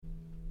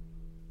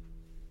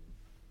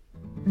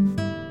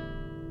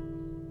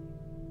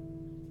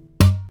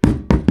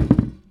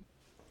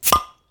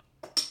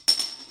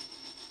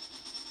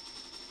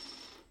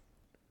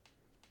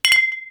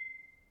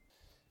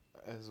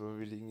Also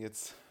wir liegen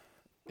jetzt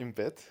im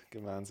Bett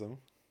gemeinsam.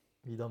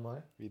 Wieder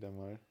mal. Wieder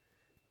mal.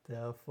 Der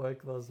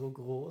Erfolg war so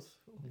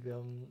groß und wir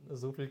haben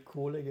so viel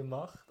Kohle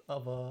gemacht,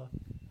 aber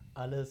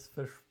alles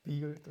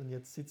verspielt und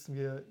jetzt sitzen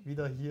wir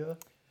wieder hier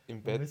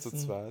Im Bett zu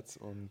zweit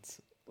und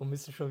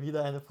müssen schon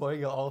wieder eine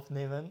Folge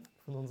aufnehmen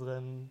von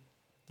unserem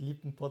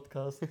geliebten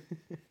Podcast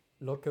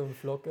Locke und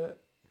Flocke.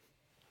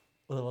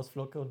 Oder was,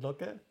 Flocke und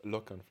Locke?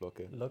 Locker und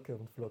Flocke. Locke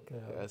und Flocke,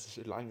 ja. Ja, es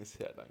ist lang ist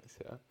her.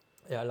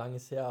 Ja, lang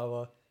ist her,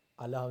 aber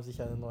alle haben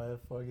sich eine neue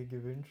Folge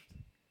gewünscht.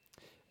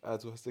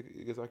 Also du hast ja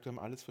gesagt, wir haben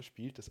alles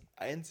verspielt. Das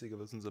Einzige,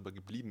 was uns aber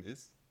geblieben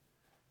ist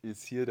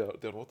hier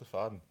der rote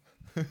Faden.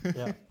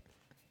 Ja.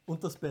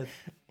 Und das Bett.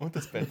 Und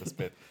das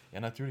Bett. Ja,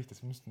 natürlich,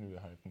 das müssten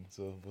wir halten.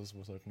 So, wo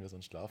sollten wir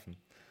sonst schlafen?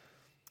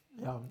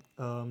 Ja,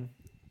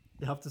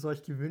 ihr habt es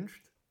euch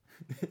gewünscht.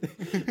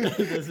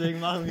 Deswegen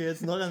machen wir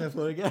jetzt noch eine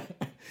Folge.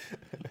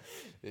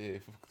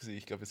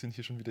 Ich glaube, wir sind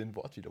hier schon wieder in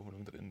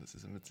Wortwiederholung drin. Das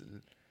ist mit.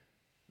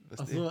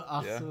 Ach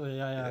so,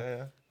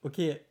 ja.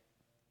 Okay,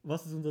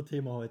 was ist unser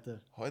Thema heute?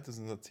 Heute ist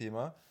unser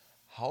Thema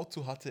How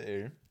to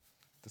HTL.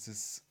 Das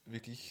ist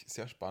wirklich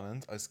sehr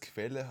spannend. Als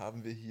Quelle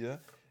haben wir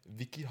hier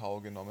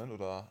WikiHow genommen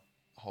oder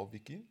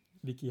HowWiki.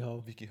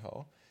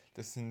 WikiHow.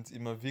 Das sind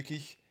immer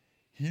wirklich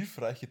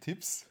hilfreiche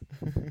Tipps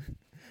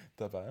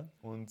dabei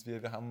und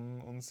wir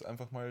haben uns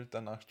einfach mal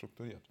danach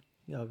strukturiert.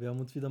 Ja, wir haben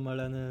uns wieder mal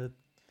eine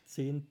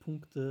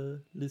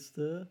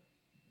 10-Punkte-Liste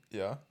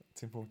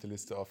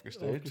 10-Punkte-Liste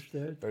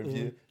aufgestellt.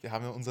 Weil wir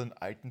haben ja unseren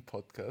alten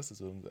Podcast,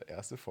 also unsere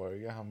erste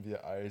Folge, haben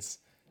wir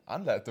als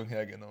Anleitung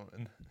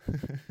hergenommen.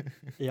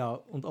 Ja,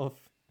 und auf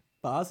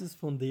Basis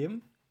von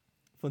diesem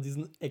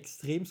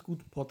extremst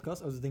guten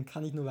Podcast, also den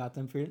kann ich nur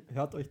weiterempfehlen,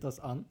 hört euch das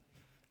an.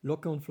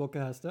 Locke und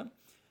Flocke heißt er.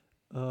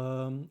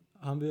 Haben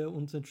wir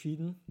uns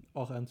entschieden,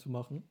 auch einen zu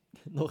machen.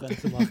 Noch einen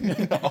zu machen.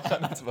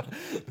 Das war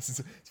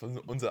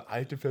unsere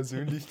alte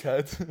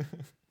Persönlichkeit.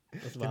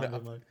 Das waren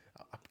wir mal.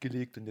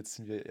 Abgelegt und jetzt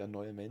sind wir eher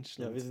neue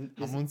Menschen. Ja,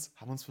 haben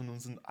uns von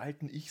unseren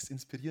alten Ichs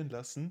inspirieren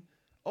lassen,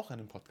 auch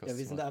einen Podcast zu machen. Ja,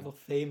 wir sind einfach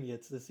Fame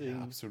jetzt, deswegen.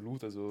 Ja,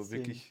 absolut, also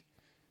wirklich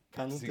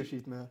kein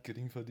Unterschied mehr.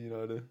 Geringverdiener,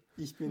 alle.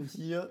 Ich bin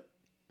hier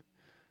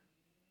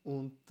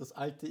und das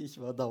alte Ich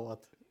war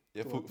dauert.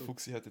 Ja,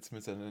 Fuchsi hat jetzt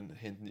mit seinen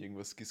Händen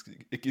irgendwas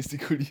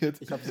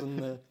gestikuliert. Ich habe so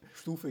eine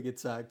Stufe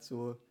gezeigt,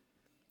 so.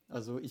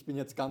 Also ich bin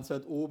jetzt ganz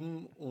weit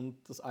oben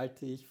und das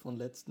alte Ich von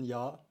letzten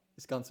Jahr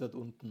ist ganz weit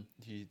unten.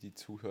 Die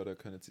Zuhörer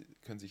können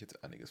sich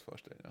jetzt einiges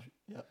vorstellen.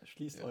 Ja,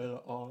 schließt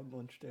eure Augen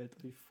und stellt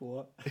euch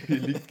vor. Ihr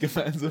liegt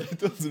gemeinsam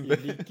mit uns im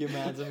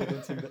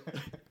Bett.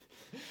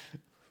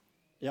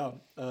 Ja,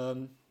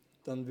 dann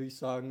würde ich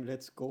sagen,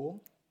 let's go.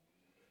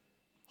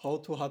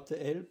 How to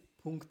HTL,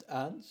 Punkt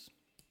 1.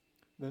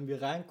 Wenn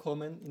wir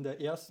reinkommen in der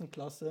ersten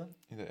Klasse.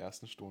 In der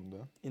ersten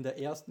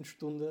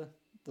Stunde.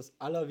 Das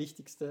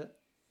Allerwichtigste,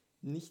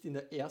 nicht in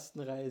der ersten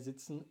Reihe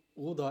sitzen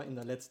oder in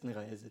der letzten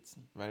Reihe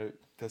sitzen. Weil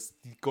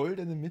die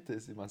goldene Mitte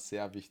ist immer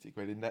sehr wichtig,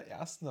 weil in der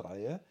ersten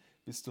Reihe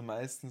bist du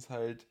meistens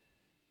halt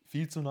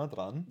viel zu nah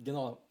dran.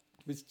 Genau,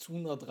 du bist zu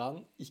nah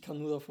dran. Ich kann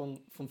nur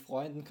von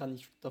Freunden kann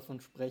ich davon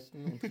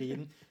sprechen und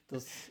reden,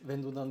 dass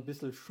wenn du dann ein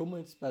bisschen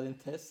schummelst bei den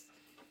Tests,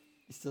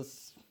 ist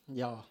das,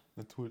 ja...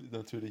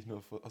 Natürlich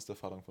nur aus der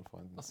Erfahrung von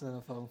Freunden. Aus der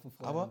Erfahrung von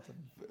Freunden. Aber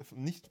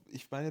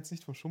ich meine jetzt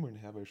nicht vom Schummeln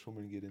her, weil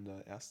Schummeln geht in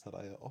der ersten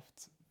Reihe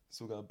oft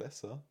sogar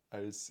besser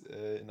als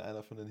in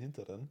einer von den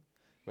hinteren,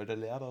 weil der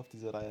Lehrer auf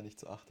diese Reihe nicht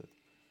so achtet.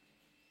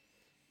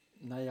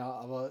 Naja,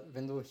 aber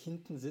wenn du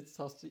hinten sitzt,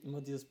 hast du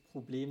immer dieses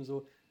Problem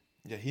so...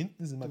 Ja,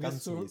 hinten ist immer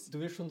ganz mies. Du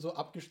wirst schon so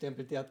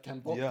abgestempelt, der hat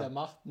keinen Bock, der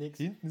macht nichts.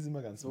 Hinten ist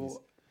immer ganz mies.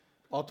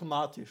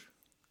 Automatisch.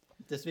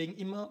 Deswegen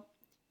immer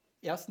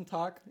ersten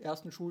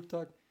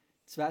Schultag,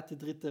 zweite,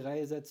 dritte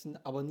Reihe setzen,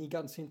 aber nie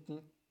ganz hinten,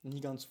 nie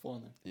ganz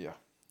vorne. Ja,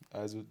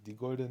 also die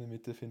goldene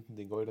Mitte finden,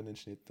 den goldenen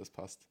Schnitt, das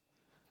passt.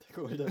 Der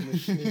goldene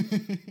Schnitt.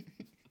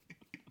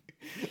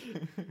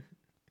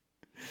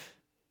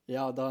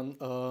 Ja,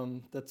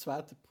 dann der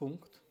zweite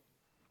Punkt.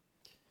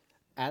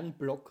 Ein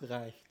Block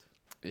reicht.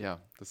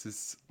 Ja, das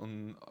ist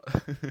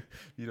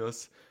wieder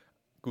aus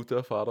guter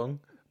Erfahrung.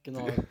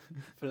 Genau,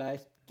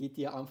 vielleicht geht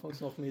ihr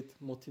anfangs noch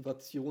mit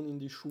Motivation in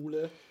die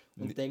Schule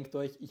und denkt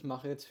euch, ich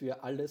mache jetzt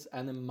für alles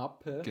eine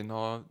Mappe.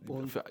 Genau,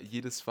 und für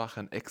jedes Fach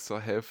ein extra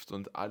Heft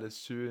und alles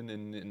schön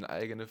in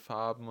eigene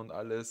Farben und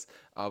alles.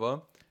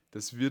 Aber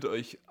das wird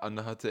euch an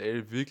der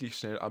HTL wirklich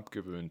schnell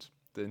abgewöhnt.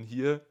 Denn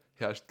hier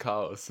herrscht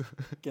Chaos.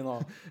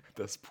 Genau.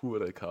 Das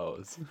pure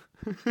Chaos.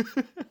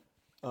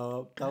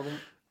 Darum,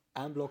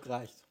 ein Block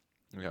reicht.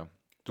 Ja.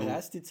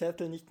 Reißt die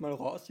Zettel nicht mal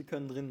raus, sie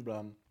können drin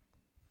bleiben.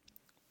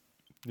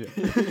 Ja.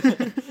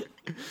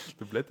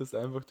 Du blätterst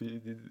einfach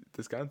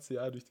das ganze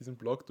Jahr durch diesen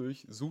Block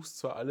durch, suchst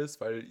zwar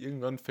alles, weil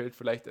irgendwann fällt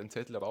vielleicht ein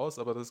Zettel raus,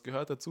 aber das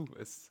gehört dazu.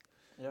 Es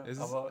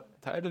ist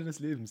Teil deines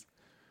Lebens.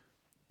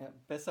 Ja,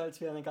 besser als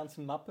wie eine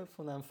ganze Mappe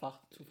von einem Fach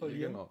zu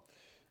verlieren. Genau.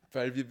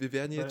 Weil wir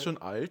werden jetzt schon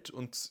alt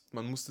und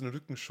man muss den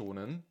Rücken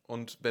schonen.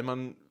 Und wenn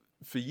man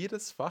für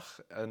jedes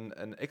Fach ein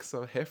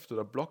extra Heft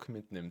oder Block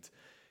mitnimmt,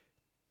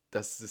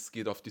 das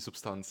geht auf die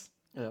Substanz.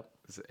 Ja.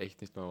 Das ist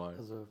echt nicht normal.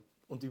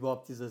 Und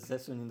überhaupt diese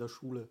Sesseln in der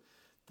Schule.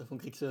 Davon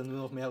kriegst du ja nur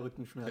noch mehr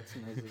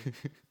Rückenschmerzen. Also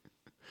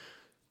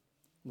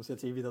muss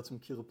jetzt wieder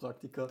zum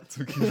Chiropraktiker.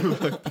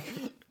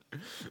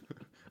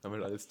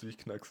 Einmal alles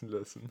durchknacksen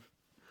lassen.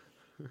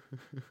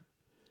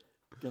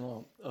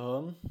 Genau.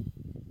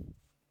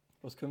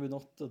 Was können wir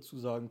noch dazu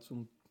sagen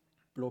zum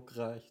Blog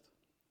reicht?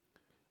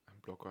 Ein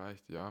Blog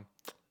reicht, ja.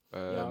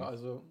 Ja,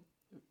 also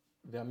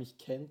wer mich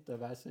kennt, der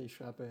weiß ja, ich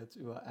schreibe jetzt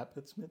über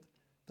iPads mit.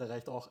 Da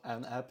reicht auch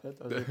ein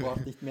iPad, also ihr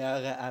braucht nicht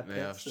mehrere iPads.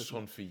 Naja,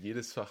 schon für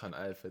jedes Fach ein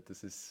iPad,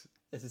 das ist...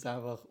 Es ist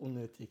einfach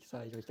unnötig,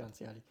 sage ich euch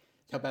ganz ehrlich.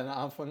 Ich habe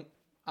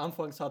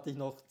anfangs hatte ich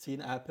noch 10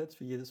 iPads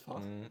für jedes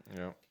Fach.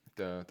 Ja,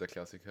 der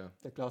Klassiker.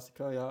 Der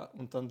Klassiker, ja.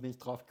 Und dann bin ich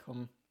drauf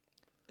gekommen,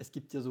 es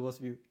gibt ja sowas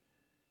wie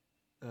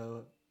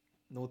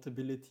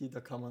Notability,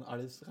 da kann man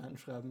alles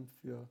reinschreiben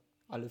für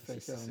alle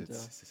Fächer. Ist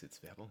das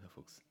jetzt Werbung, Herr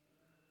Fuchs?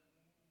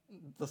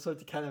 Das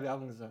sollte keine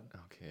Werbung sein.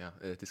 Okay, ja,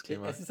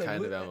 Disclaimer,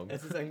 keine Werbung.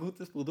 Es ist ein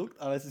gutes Produkt,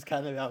 aber es ist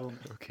keine Werbung.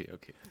 Okay.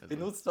 Also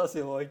benutzt, was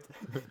ihr wollt.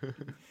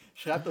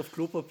 Schreibt auf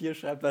Klopapier,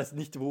 schreibt weiß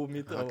nicht wo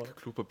mit. Aber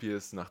Klopapier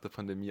ist nach der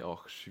Pandemie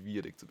auch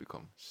schwierig zu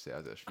bekommen.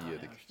 Sehr, sehr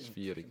schwierig.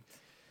 Schwierig.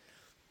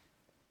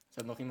 Ich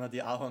habe noch immer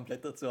die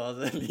Ahornblätter zu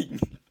Hause liegen.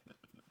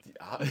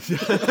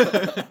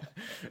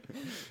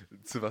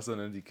 Zu was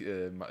sondern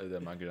der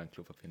Mangel an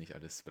Klopapier nicht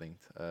alles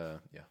bringt. Ja.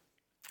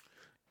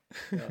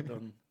 Ja,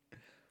 dann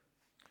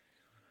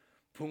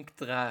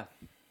Punkt 3.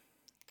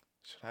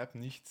 Schreib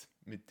nicht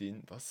mit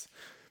denen, was?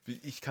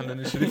 Ich kann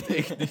deine Schrift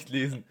echt nicht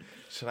lesen.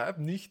 Schreib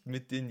nicht,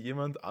 mit denen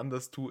jemand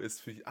anders tut es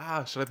für dich.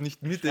 Schreib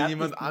nicht mit, denn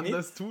jemand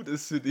anders tut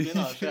es für dich.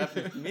 Genau, schreib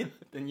nicht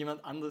mit, denn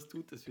jemand anders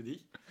tut es für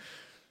dich.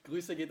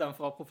 Grüße geht an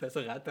Frau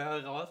Professor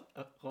Reiter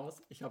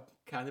raus. Ich habe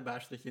keine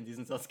Beistriche in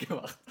diesen Satz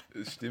gemacht.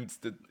 Es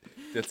stimmt, der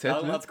Zettel...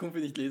 Darum hat es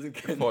Kumpel nicht lesen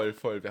können.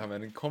 Voll. Wir haben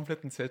einen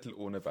kompletten Zettel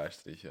ohne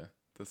Beistriche.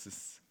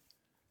 Das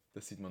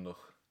sieht man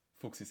doch.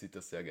 Fuchsi sieht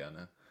das sehr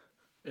gerne.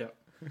 Ja,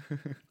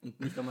 und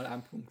nicht einmal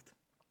ein Punkt.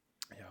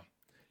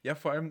 Ja,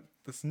 vor allem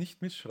das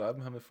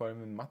Nicht-Mitschreiben haben wir vor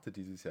allem in Mathe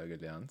dieses Jahr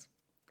gelernt.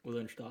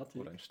 Oder in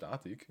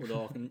Statik. Oder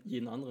auch in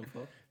jedem anderen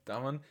Fach.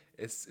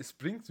 Es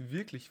bringt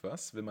wirklich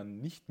was, wenn man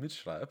nicht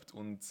mitschreibt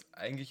und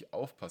eigentlich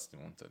aufpasst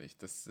im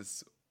Unterricht.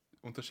 Das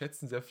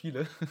unterschätzen sehr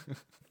viele.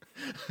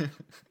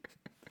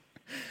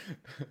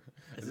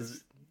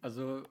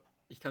 Also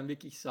ich kann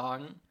wirklich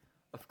sagen,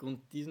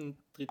 aufgrund diesem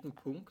dritten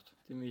Punkt,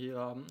 den wir hier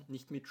haben,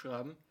 nicht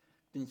mitschreiben,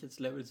 bin ich jetzt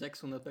Level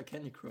 600 bei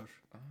Candy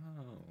Crush.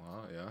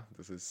 Wow, ja,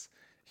 das ist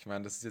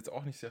jetzt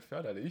auch nicht sehr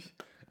förderlich.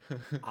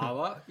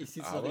 Aber ich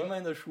sitze noch immer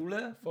in der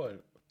Schule.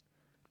 Voll.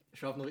 Ich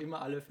schaffe noch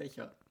immer alle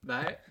Fächer,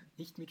 weil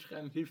nicht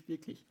mitschreiben hilft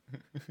wirklich.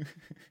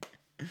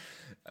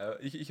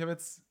 Ich habe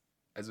jetzt,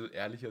 also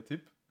ehrlicher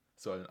Tipp,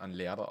 an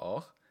Lehrer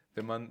auch,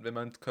 wenn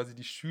man quasi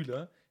die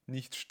Schüler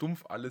nicht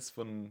stumpf alles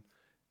von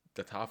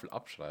der Tafel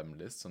abschreiben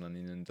lässt, sondern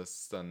ihnen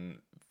das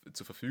dann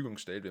zur Verfügung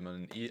stellt, wenn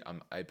man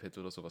am iPad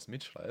oder sowas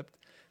mitschreibt,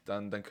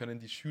 dann können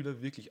die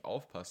Schüler wirklich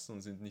aufpassen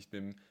und sind nicht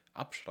mit dem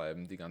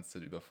Abschreiben die ganze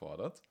Zeit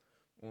überfordert.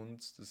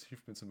 Und das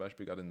hilft mir zum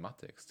Beispiel gerade in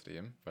Mathe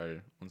extrem,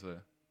 weil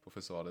unsere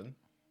Professorin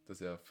das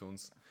ja für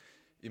uns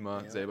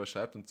immer selber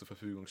schreibt und zur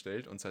Verfügung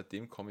stellt. Und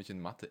seitdem komme ich in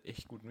Mathe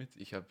echt gut mit.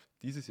 Ich habe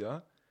dieses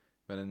Jahr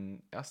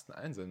meinen ersten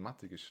Einser in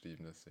Mathe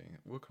geschrieben, deswegen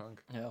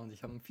urkrank. Ja, und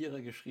ich habe einen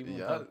Vierer geschrieben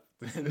und habe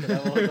in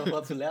 3 Wochen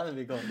nochmal zu lernen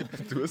begonnen.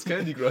 Du hast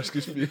Candy Crush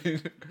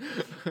gespielt.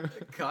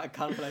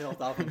 Kann vielleicht auch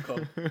davon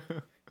kommen.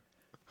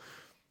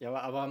 Ja,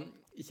 aber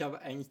ich habe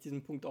eigentlich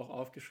diesen Punkt auch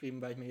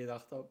aufgeschrieben, weil ich mir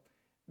gedacht habe,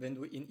 wenn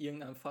du in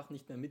irgendeinem Fach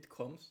nicht mehr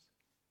mitkommst,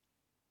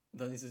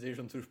 dann ist es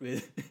schon zu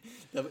spät.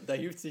 Da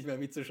hilft es nicht mehr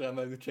mitzuschreiben,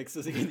 weil du checkst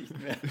das nicht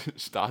mehr.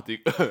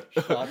 Statik.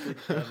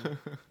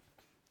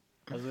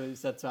 Also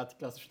seit 2.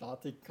 Klasse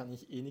Statik kann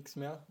ich nichts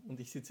mehr und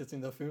ich sitze jetzt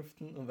in der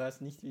 5. und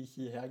weiß nicht, wie ich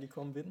hierher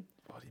gekommen bin.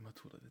 Boah, die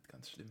Matura wird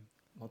ganz schlimm.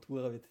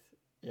 Matura wird,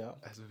 ja.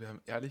 Also wir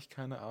haben ehrlich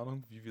keine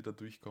Ahnung, wie wir da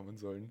durchkommen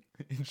sollen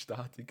in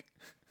Statik.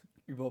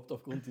 Überhaupt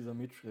aufgrund dieser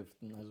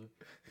Mitschriften. Also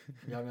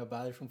wir haben ja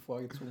beide schon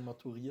vorgezogen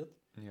maturiert.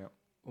 Ja.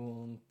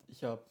 Und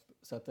ich habe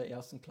seit der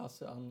 1.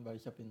 Klasse an, weil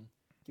ich habe in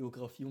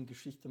Geografie und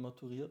Geschichte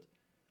maturiert.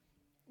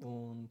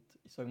 Und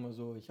ich sage mal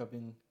so, ich habe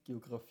in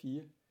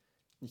Geografie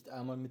nicht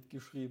einmal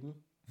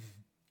mitgeschrieben.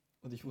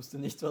 Und ich wusste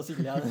nicht, was ich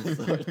lernen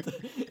sollte.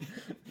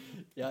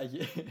 Ja,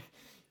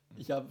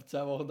 ich habe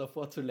 2 Wochen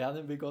davor zu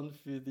lernen begonnen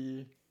für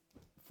die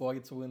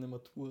vorgezogene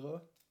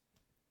Matura,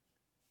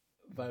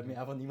 weil mir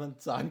einfach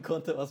niemand sagen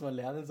konnte, was man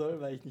lernen soll,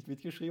 weil ich nicht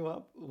mitgeschrieben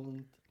habe.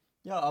 Und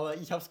ja, aber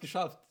ich habe es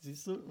geschafft,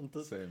 siehst du? Und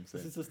das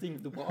ist das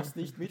Ding, du brauchst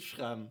nicht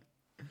mitschreiben.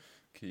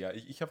 Okay, ja,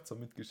 ich habe zwar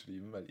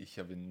mitgeschrieben, weil ich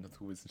habe in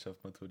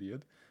Naturwissenschaft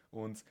maturiert.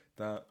 Und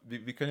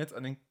wir können jetzt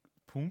einen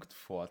Punkt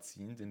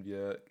vorziehen, den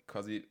wir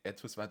quasi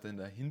etwas weiter in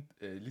der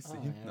Liste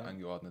hinten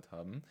angeordnet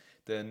haben.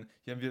 Denn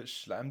hier haben wir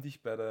schleim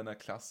dich bei deiner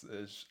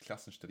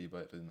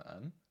Klassenstreberin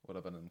an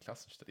oder bei einem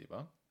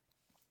Klassenstreber.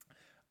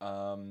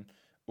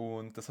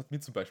 Und das hat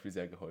mir zum Beispiel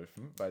sehr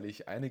geholfen, weil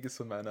ich einiges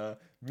von meiner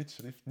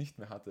Mitschrift nicht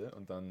mehr hatte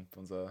und dann bei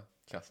unserer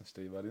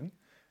Klassenstreberin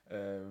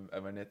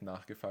einmal nett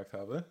nachgefragt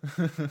habe,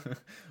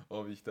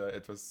 ob ich da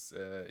etwas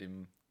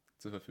eben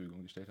zur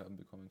Verfügung gestellt haben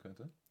bekommen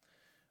könnte.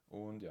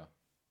 Und ja,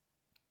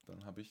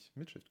 dann habe ich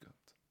Mitschrift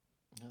gehabt.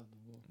 Ja,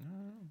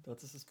 du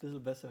hattest es ein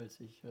bisschen besser als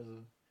ich.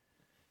 Also.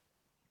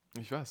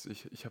 Ich weiß,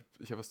 ich hab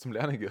was zum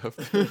Lernen gehabt.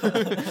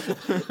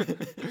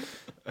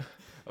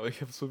 Aber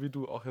ich habe so wie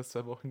du auch erst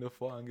 2 Wochen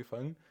davor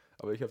angefangen,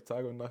 aber ich habe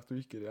Tag und Nacht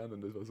durchgelernt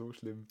und das war so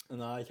schlimm.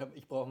 Na,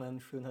 ich brauche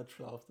meinen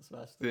Schönheitsschlaf, das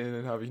weißt du.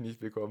 Den habe ich nicht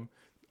bekommen.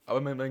 Aber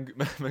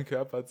mein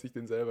Körper hat sich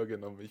den selber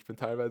genommen. Ich bin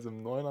teilweise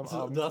um 9 am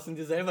Abend. Du hast ihn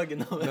dir selber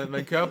genommen?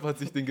 Mein Körper hat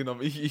sich den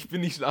genommen. Ich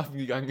bin nicht schlafen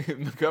gegangen.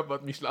 Mein Körper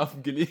hat mich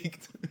schlafen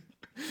gelegt.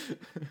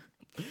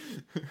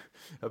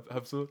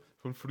 hab so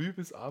von früh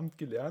bis Abend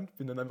gelernt,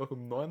 bin dann einfach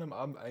um 9 am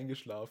Abend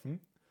eingeschlafen.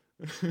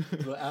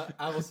 So,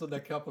 einfach so,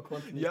 der Körper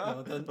konnte nicht ja, mehr.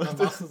 Und dann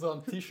wachst du so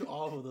am Tisch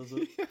auf oder so.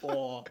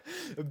 Boah.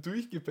 Hab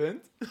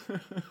durchgepennt.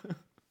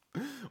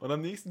 Und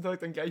am nächsten Tag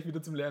dann gleich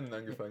wieder zum Lernen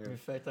angefangen. Mir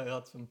fällt da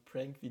gerade so ein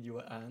Prank-Video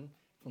ein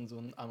von so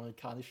einem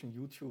amerikanischen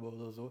YouTuber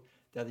oder so.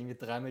 Der hat irgendwie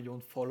 3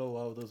 Millionen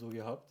Follower oder so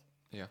gehabt.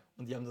 Ja.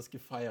 Und die haben das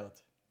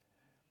gefeiert.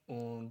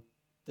 Und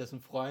dessen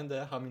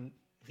Freunde haben ihm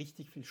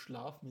richtig viel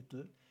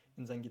Schlafmittel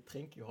in sein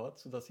Getränk gehauen,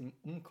 sodass ihn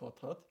umgehauen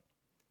hat.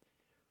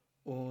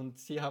 Und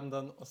sie haben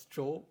dann als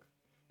Joke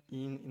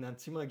ihn in ein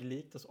Zimmer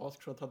gelegt, das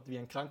ausgeschaut hat wie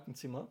ein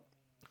Krankenzimmer.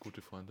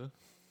 Gute Freunde.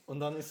 Und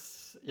dann er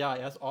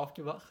ist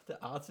aufgewacht,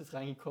 der Arzt ist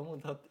reingekommen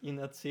und hat ihnen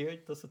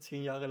erzählt, dass er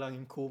 10 Jahre lang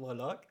im Koma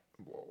lag.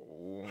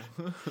 Wow.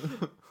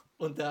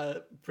 Und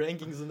der Prank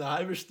ging so eine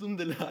halbe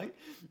Stunde lang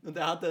und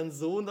er hatte einen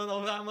Sohn dann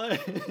auf einmal.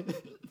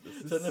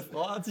 Seine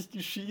Frau hat sich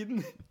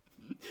geschieden,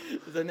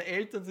 seine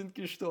Eltern sind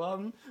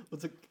gestorben.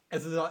 Und so,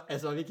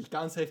 es war wirklich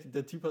ganz heftig.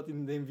 Der Typ hat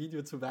in dem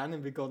Video zu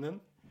weinen begonnen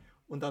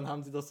und dann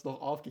haben sie das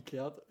noch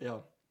aufgeklärt.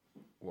 Ja.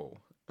 Wow.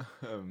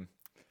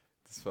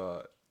 Das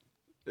war...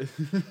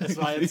 Es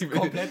war jetzt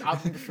komplett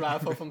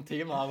abgeschweift vom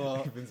Thema,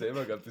 aber... Ich bin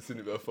selber gerade ein bisschen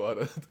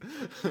überfordert.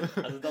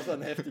 Also das war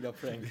ein heftiger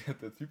Prank. Wie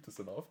hat der Typ das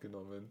dann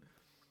aufgenommen?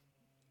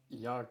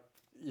 Ja,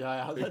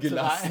 er hat halt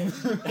gelassen.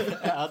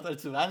 Er hat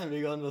halt zu weinen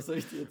begonnen, was soll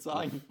ich dir jetzt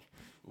sagen?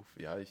 Uff,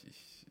 ja,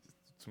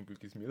 zum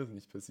Glück ist mir das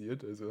nicht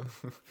passiert, also...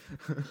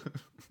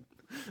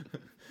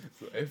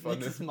 So einfach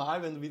nächstes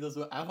Mal, wenn du wieder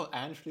so einfach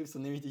einschläfst,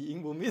 dann nehme ich dich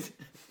irgendwo mit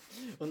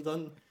und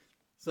dann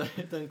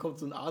kommt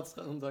so ein Arzt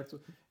ran und sagt so,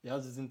 ja,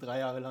 sie sind 3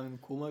 Jahre lang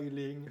im Koma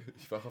gelegen.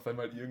 Ich wache auf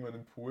einmal irgendwann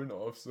in Polen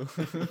auf, so.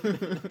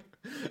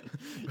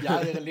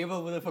 Ja, ihre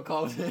Leber wurde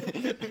verkauft.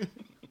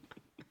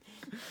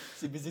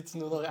 Sie besitzen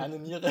nur noch eine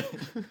Niere.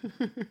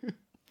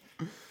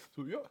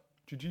 So, ja,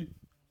 GG.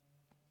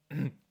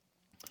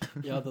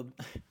 Ja,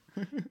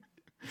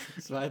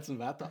 das war jetzt ein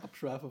weiter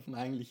Abschweifer vom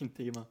eigentlichen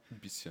Thema. Ein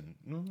bisschen.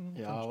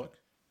 Ja, aber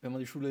wenn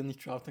man die Schule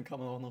nicht schafft, dann kann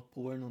man auch nach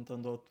Polen und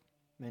dann dort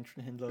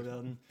Menschenhändler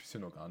werden. Ein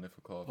bisschen Organe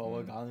verkaufen. Paar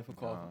Organe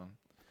verkaufen. Ja.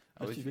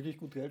 Aber ich wirklich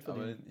gut Geld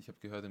verdienen. Aber ich habe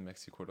gehört, in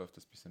Mexiko läuft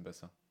das ein bisschen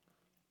besser.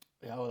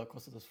 Ja, aber da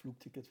kostet das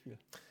Flugticket viel.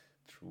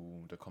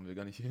 True, da kommen wir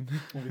gar nicht hin.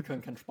 Und wir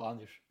können kein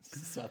Spanisch. Das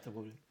ist das zweite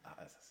Problem.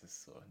 Das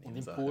ist so und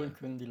in Polen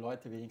können die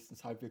Leute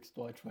wenigstens halbwegs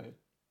Deutsch, weil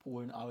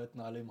Polen arbeiten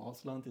alle im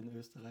Ausland, in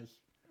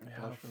Österreich,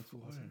 Deutschland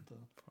sowas.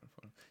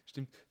 Voll.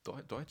 Stimmt,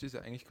 Deutsch ist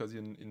ja eigentlich quasi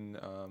in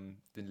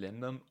den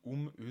Ländern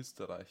um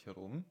Österreich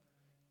herum,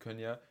 können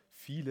ja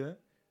viele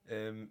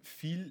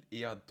viel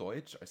eher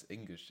Deutsch als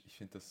Englisch. Ich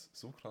finde das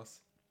so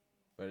krass.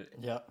 Weil,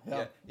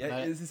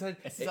 es ist halt...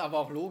 Es ist aber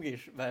auch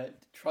logisch, weil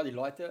schau, die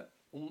Leute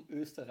um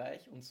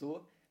Österreich und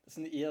so, das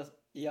sind eher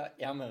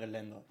ärmere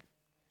Länder.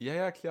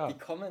 Ja, klar. Die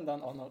kommen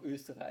dann auch nach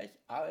Österreich,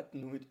 arbeiten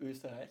nur mit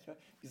Österreichern.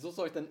 Wieso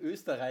sollte ein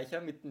Österreicher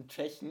mit einem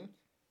Tschechen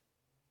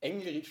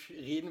Englisch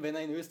reden, wenn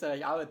er in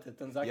Österreich arbeitet?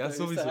 Dann sagt der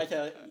sowieso.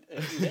 Österreicher,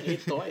 er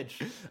redet Deutsch.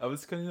 Aber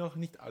es können ja auch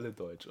nicht alle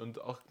Deutsch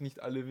und auch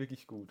nicht alle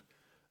wirklich gut.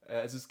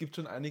 Also es gibt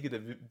schon einige,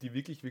 die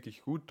wirklich,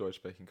 wirklich gut Deutsch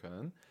sprechen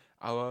können,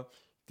 aber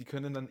die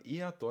können dann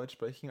eher Deutsch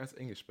sprechen als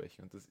Englisch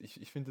sprechen. Und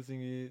ich finde das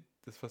irgendwie,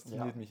 das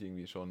fasziniert mich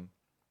irgendwie schon.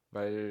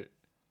 Weil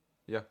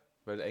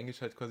Englisch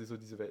halt quasi so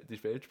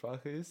die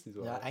Weltsprache ist.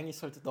 Eigentlich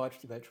sollte Deutsch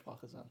die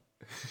Weltsprache sein.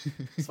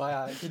 Das war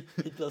ja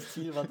Hitlers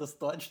Ziel, war, dass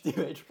Deutsch die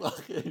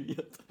Weltsprache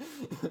wird.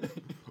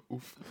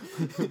 Uff.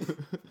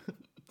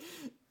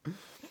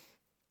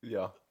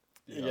 Ja,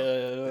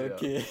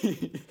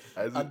 okay.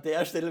 Also, an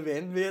der Stelle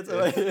beenden wir jetzt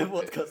aber den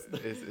Podcast.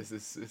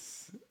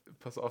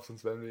 Pass auf,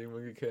 sonst werden wir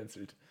irgendwann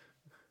gecancelt.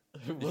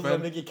 Wo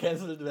sollen wir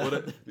gecancelt werden?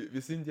 Oder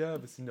wir sind ja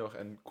auch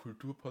ein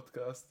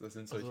Kulturpodcast, da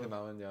sind solche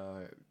Namen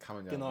kann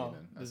man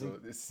erwähnen. Also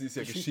es ist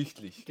ja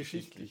geschichtlich. Wir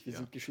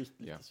sind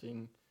geschichtlich,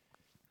 deswegen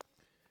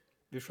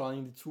wir schauen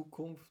in die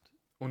Zukunft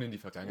und in die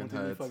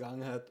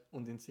Vergangenheit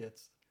und ins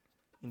Jetzt.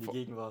 In die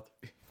Gegenwart.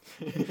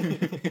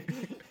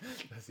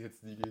 Das ist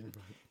jetzt die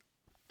Gegenwart.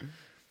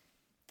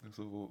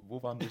 So,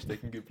 wo waren wir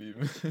stecken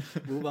geblieben?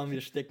 So,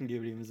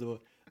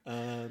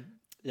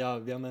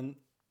 wir haben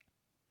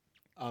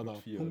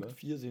Punkt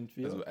 4 sind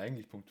wir. Also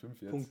eigentlich Punkt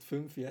 5 jetzt. Punkt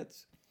 5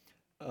 jetzt.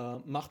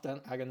 Mach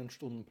deinen eigenen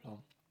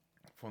Stundenplan.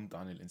 Von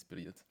Daniel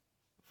inspiriert.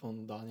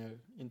 Von Daniel.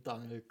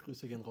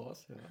 Grüße gehen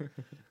raus.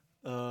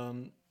 Ja.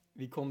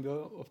 Wie kommen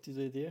wir auf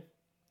diese Idee?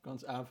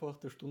 Ganz einfach,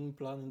 der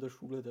Stundenplan in der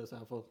Schule, der ist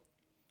einfach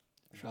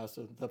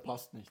scheiße, der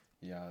passt nicht.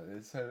 Ja,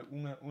 es ist halt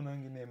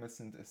unangenehm. Es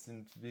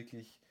sind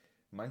wirklich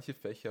manche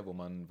Fächer, wo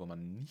man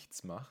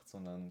nichts macht,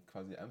 sondern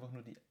quasi einfach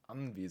nur die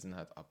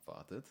Anwesenheit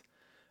abwartet.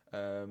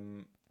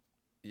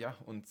 Ja,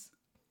 und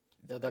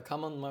Ja, da kann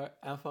man mal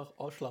einfach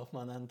ausschlafen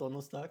an einem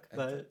Donnerstag,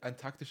 ein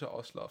taktischer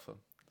Ausschlafer.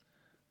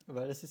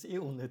 Weil es ist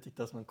unnötig,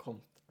 dass man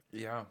kommt.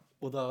 Ja.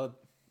 Oder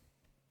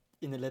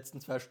in den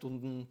letzten 2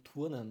 Stunden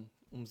turnen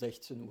um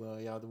 16 Uhr.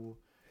 Ja, du.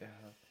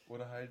 Ja.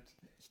 Oder halt.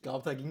 Ich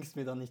glaube, da ging es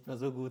mir dann nicht mehr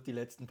so gut die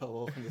letzten paar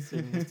Wochen,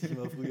 deswegen musste ich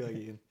immer früher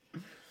gehen.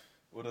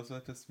 Oder so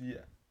etwas wie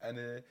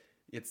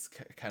jetzt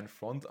kein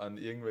Front an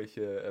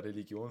irgendwelche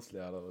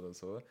Religionslehrer oder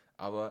so,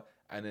 aber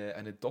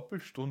eine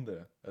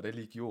Doppelstunde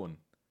Religion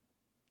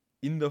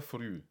in der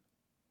Früh,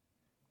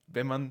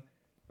 wenn man,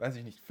 weiß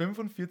ich nicht,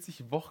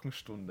 45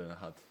 Wochenstunden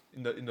hat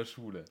in der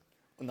Schule.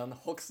 Und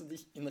dann hockst du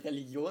dich in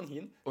Religion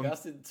hin,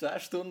 hörst dir 2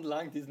 Stunden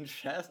lang diesen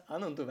Scheiß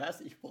an und du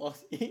weißt, ich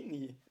brauch's eh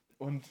nie.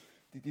 Und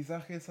die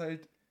Sache ist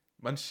halt,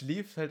 man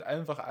schläft halt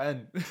einfach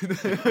ein.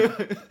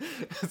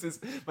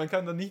 Man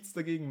kann da nichts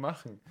dagegen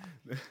machen.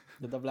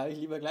 Ja, da bleibe ich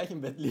lieber gleich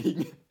im Bett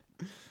liegen.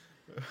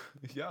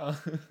 Ja,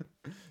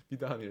 wie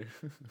Daniel.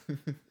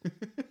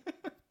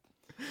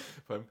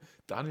 Vor allem,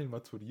 Daniel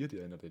maturiert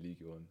ja in der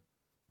Religion.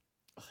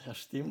 Ach ja,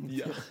 stimmt.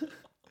 Ja.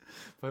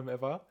 Vor allem,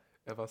 er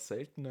war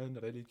seltener in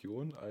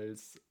Religion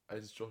als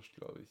Josh,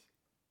 glaube ich.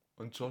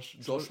 Und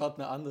Josh hat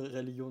eine andere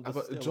Religion.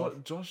 Aber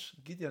Josh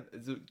geht ja,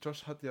 also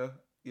Josh hat ja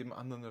eben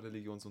anderen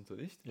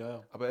Religionsunterricht.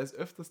 Ja. Aber er ist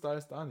öfters da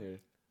als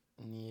Daniel.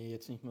 Nee,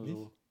 jetzt nicht mehr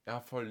so. Ja,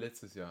 voll,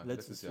 letztes Jahr.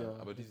 Letztes Jahr.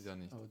 Aber dieses Jahr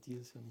nicht. Aber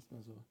dieses Jahr nicht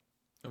mehr so.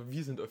 Aber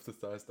wir sind öfters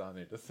da als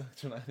Daniel. Das sagt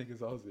schon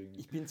einiges aus irgendwie.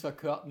 Ich bin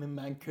zwar mit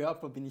meinem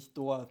Körper bin ich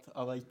dort,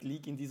 aber ich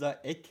liege in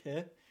dieser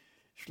Ecke,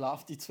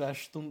 schlafe die 2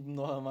 Stunden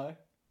noch einmal.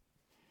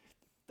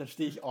 Dann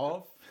stehe ich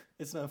auf,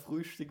 esse mein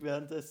Frühstück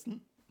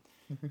währenddessen,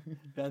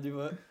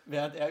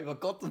 während er über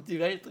Gott und die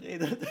Welt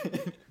redet.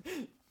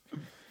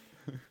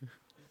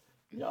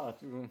 Ja,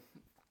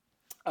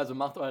 also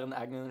macht euren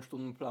eigenen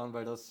Stundenplan,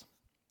 weil das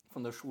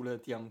von der Schule,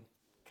 die haben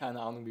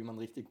keine Ahnung, wie man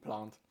richtig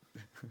plant.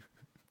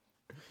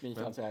 Bin ich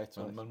ganz ehrlich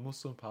zu euch. Man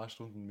muss so ein paar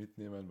Stunden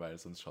mitnehmen, weil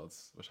sonst schaut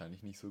es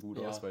wahrscheinlich nicht so gut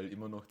aus, weil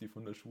immer noch die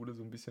von der Schule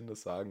so ein bisschen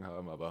das Sagen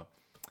haben, aber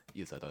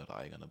ihr seid euer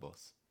eigener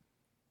Boss.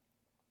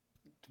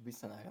 Du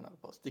bist dein eigener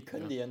Boss. Die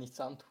können dir ja nichts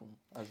antun.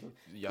 Also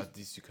ja,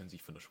 sie können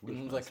sich von der Schule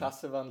in unserer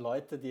Klasse waren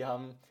Leute, die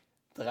haben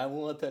 3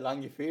 Monate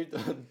lang gefehlt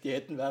und die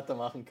hätten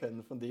weitermachen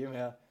können. Von dem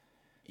her.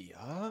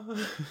 Ja,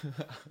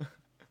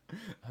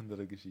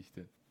 andere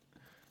Geschichte.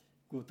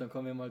 Gut, dann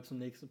kommen wir mal zum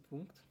nächsten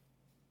Punkt.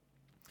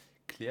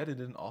 Klär dir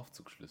den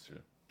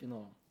Aufzugsschlüssel.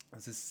 Genau.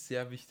 Das ist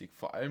sehr wichtig,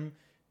 vor allem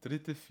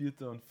 3.,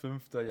 4. und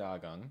 5.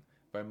 Jahrgang,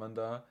 weil man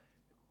da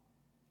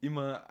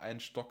immer einen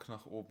Stock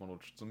nach oben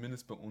rutscht,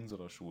 zumindest bei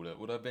unserer Schule.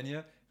 Oder wenn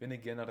ihr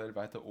generell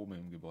weiter oben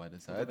im Gebäude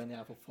seid. Oder wenn ihr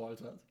einfach voll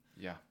seid.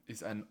 Ja,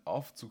 ist ein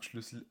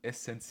Aufzugsschlüssel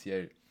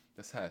essentiell.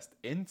 Das heißt,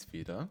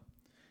 entweder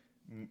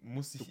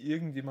muss sich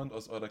irgendjemand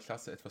aus eurer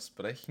Klasse etwas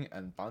brechen,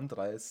 ein Band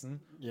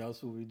reißen. Ja,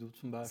 so wie du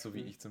zum Beispiel. So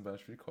wie ich zum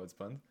Beispiel,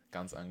 Kreuzband.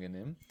 Ganz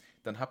angenehm.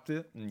 Dann habt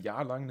ihr ein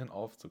Jahr lang einen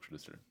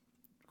Aufzugsschlüssel.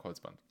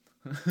 Kreuzband.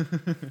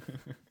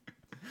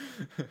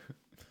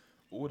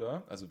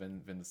 Oder, also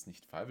wenn das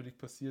nicht freiwillig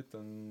passiert,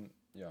 dann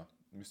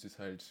müsst ihr es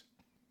halt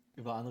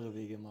über andere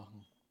Wege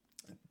machen.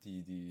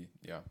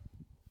 Ja.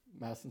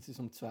 Meistens ist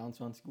um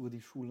 22 Uhr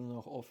die Schule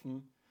noch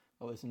offen,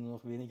 aber es sind nur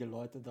noch wenige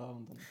Leute da.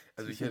 Und dann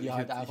also ich habe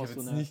jetzt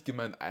nicht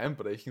gemeint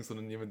einbrechen,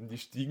 sondern jemanden die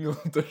Stiegen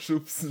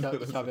unterschubsen.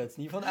 Ich habe jetzt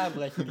nie von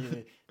einbrechen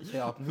geredet. Ich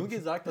habe nur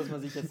gesagt, dass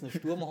man sich jetzt eine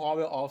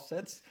Sturmhaube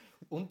aufsetzt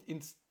und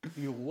ins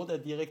Büro der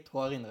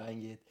Direktorin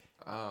reingeht.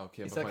 Ah,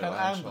 okay. Ist ja kein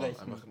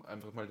Einbrechen.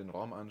 Einfach mal den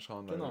Raum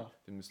anschauen, weil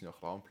wir müssen ja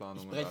auch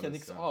Raumplanung. Ich breche ja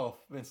nichts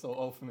auf, wenn es da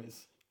offen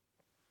ist.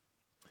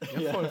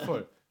 Ja,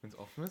 voll. Wenn es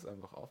offen ist,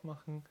 einfach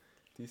aufmachen.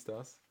 Dies,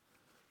 das.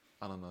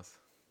 Ananas.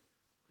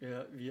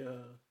 Ja,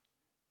 wir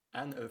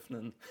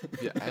einöffnen.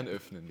 Wir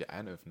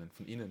einöffnen.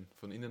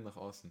 Von innen nach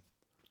außen.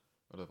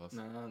 Oder was?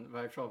 Nein,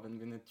 weil schau, wenn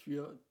wir eine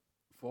Tür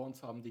vor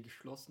uns haben, die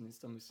geschlossen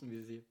ist, dann müssen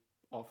wir sie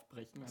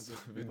aufbrechen. Also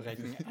wir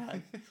brechen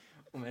ein.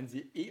 Und wenn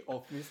sie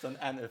offen ist, dann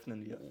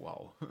einöffnen wir.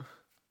 Wow.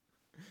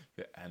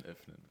 Wir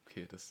einöffnen.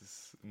 Okay, das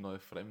ist ein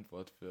neues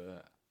Fremdwort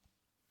für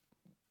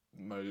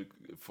mal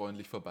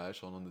freundlich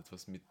vorbeischauen und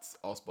etwas mit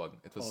ausborgen.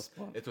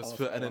 Etwas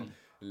für einen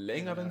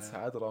längeren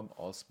Zeitraum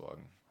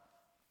ausborgen.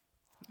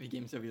 Wir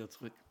geben es ja wieder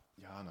zurück.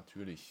 Ja,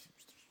 natürlich.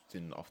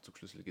 Den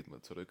Aufzugsschlüssel geht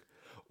mal zurück.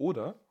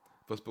 Oder,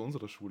 was bei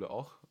unserer Schule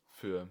auch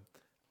für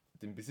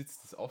den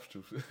Besitz des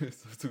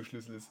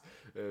Aufzugsschlüssels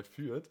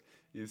führt,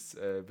 ist,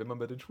 wenn man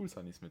bei den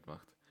Schulsanis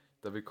mitmacht.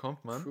 Da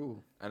bekommt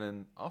man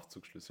einen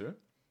Aufzugsschlüssel,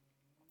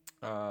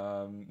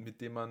 mit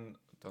dem man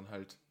dann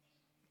halt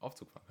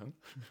Aufzug fahren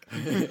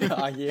kann.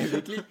 Ja,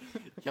 wirklich?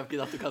 Ich habe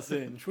gedacht, du kannst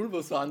den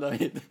Schulbus fahren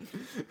damit.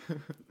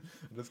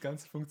 Und das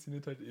Ganze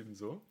funktioniert halt eben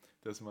so,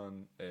 dass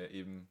man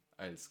eben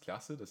als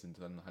Klasse, das sind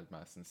dann halt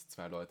meistens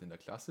 2 Leute in der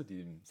Klasse, die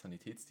den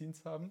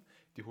Sanitätsdienst haben,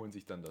 die holen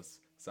sich dann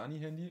das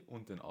Sani-Handy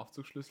und den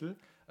Aufzugsschlüssel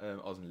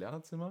aus dem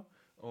Lehrerzimmer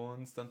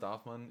und dann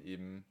darf man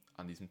eben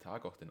an diesem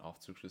Tag auch den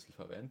Aufzugsschlüssel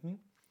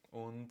verwenden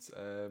und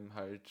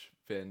halt,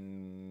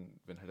 wenn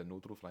halt ein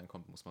Notruf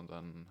reinkommt, muss man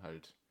dann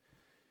halt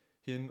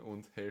hin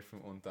und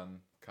helfen und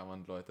dann kann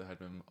man Leute halt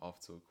mit dem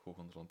Aufzug hoch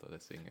und runter.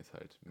 Deswegen ist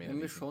halt mehr.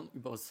 Wenn wir schon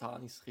über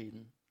Sanis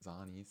reden.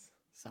 Sanis.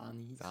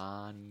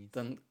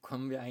 Dann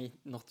kommen wir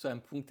eigentlich noch zu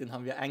einem Punkt, den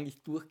haben wir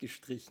eigentlich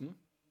durchgestrichen.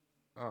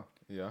 Ah,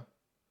 ja.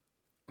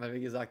 Weil wir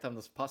gesagt haben,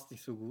 das passt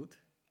nicht so gut.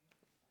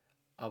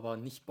 Aber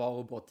nicht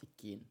Baurobotik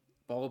gehen.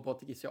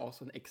 Baurobotik ist ja auch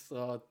so ein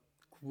extra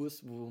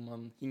Kurs, wo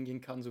man hingehen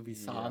kann, so wie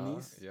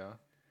Sanis. Ja.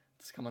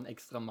 Das kann man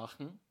extra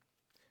machen.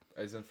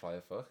 Also ein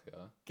Fallfach,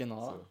 ja.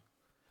 Genau.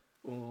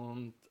 So.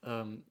 Und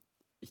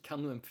ich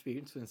kann nur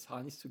empfehlen, zu den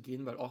Sanis zu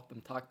gehen, weil auch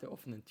beim Tag der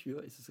offenen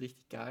Tür ist es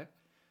richtig geil.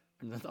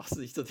 Und dann darfst du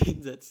dich dort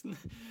hinsetzen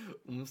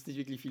und musst nicht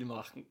wirklich viel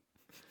machen.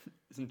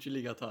 Ist ein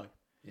chilliger Tag.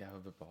 Ja,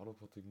 aber bei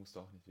Baurobotik musst du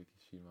auch nicht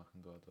wirklich viel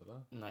machen dort,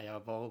 oder? Naja,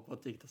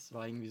 Baurobotik, das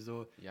war irgendwie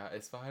so... Ja,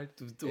 es war halt...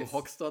 Du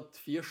hockst dort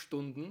 4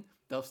 Stunden,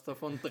 darfst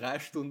davon 3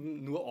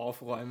 Stunden nur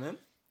aufräumen.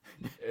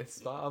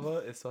 Es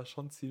war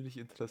schon ziemlich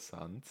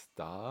interessant,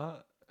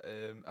 weil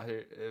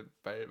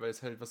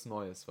es halt was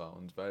Neues war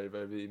und weil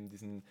wir eben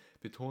diesen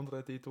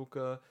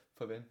Beton-3D-Drucker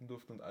verwenden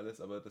durften und alles,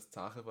 aber das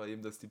Sache war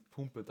eben, dass die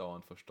Pumpe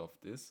dauernd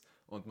verstopft ist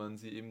und man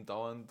sie eben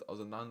dauernd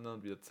auseinander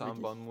und wieder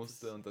zusammenbauen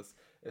musste und das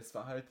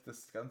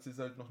Ganze ist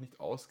halt noch nicht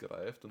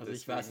ausgereift. Und also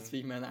ich weiß jetzt,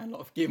 wie ich mir einen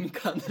Einlauf geben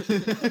kann.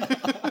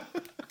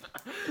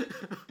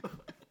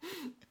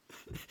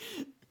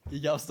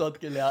 Ich hab's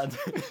dort gelernt.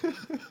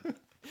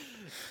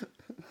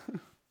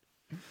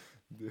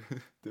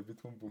 Der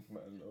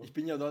Betonpumpeneinlauf. Ich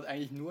bin ja dort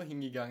eigentlich nur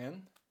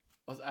hingegangen,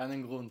 aus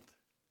einem Grund.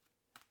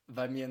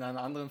 Weil mir in einem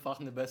anderen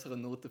Fach eine bessere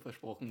Note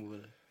versprochen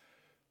wurde.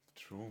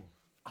 True.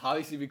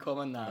 Habe ich sie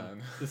bekommen?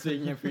 Nein.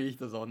 Deswegen empfehle ich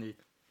das auch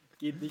nicht.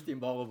 Geht nicht in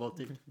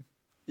Baurobotik.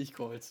 Ich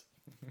call's.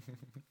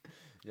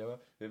 Ja,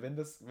 aber wenn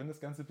das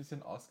Ganze ein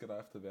bisschen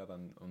ausgereifter wäre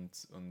dann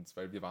und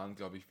weil wir waren,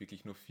 glaube ich,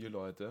 wirklich nur 4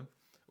 Leute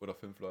oder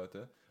 5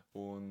 Leute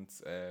und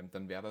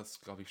dann wäre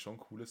das, glaube ich, schon ein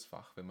cooles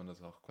Fach, wenn man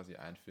das auch quasi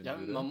einführen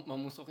würde. Ja,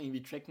 man muss auch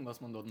irgendwie checken,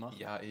 was man dort macht.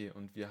 Ja,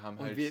 und wir haben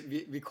halt... Und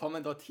wir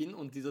kommen dorthin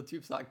und dieser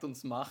Typ sagt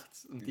uns,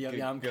 macht's und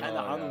wir haben keine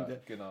Ahnung. Ja,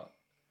 genau.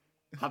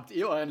 Habt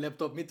ihr euren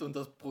Laptop mit und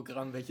das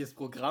Programm? Welches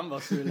Programm,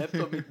 was für ein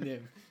Laptop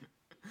mitnehmen?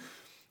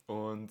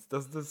 Und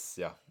das,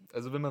 ja,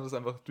 also wenn man das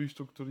einfach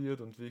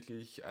durchstrukturiert und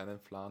wirklich einen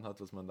Plan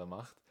hat, was man da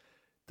macht,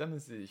 dann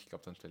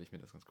dann stelle ich mir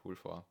das ganz cool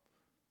vor.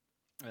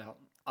 Ja,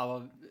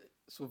 aber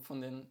so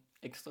von den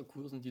extra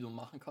Kursen, die du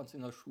machen kannst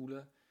in der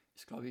Schule,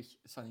 ist, glaube ich,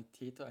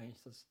 Sanitäter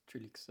eigentlich das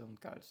chilligste und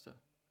geilste.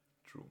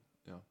 True,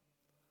 ja.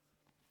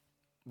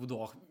 Wo du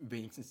auch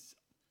wenigstens,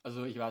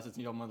 also ich weiß jetzt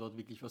nicht, ob man dort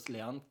wirklich was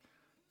lernt.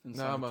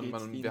 Na,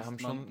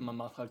 man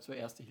macht halt so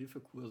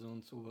Erste-Hilfe-Kurse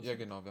und sowas. Ja,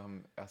 genau, wir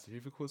haben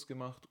Erste-Hilfe-Kurs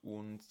gemacht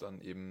und dann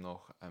eben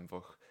noch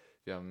einfach,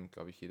 wir haben,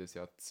 glaube ich, jedes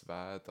Jahr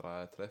 2,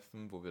 3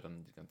 Treffen, wo wir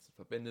dann die ganzen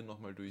Verbände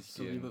nochmal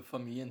durchgehen. So wie bei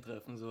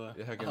Familientreffen, so.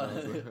 Ja,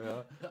 genau. So,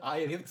 ja.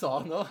 Ihr gibt's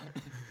auch noch.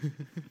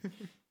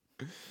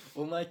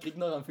 Oma, ich krieg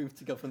noch einen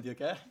 50er von dir,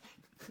 gell?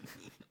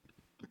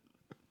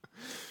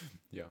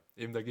 Ja,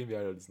 eben da gehen wir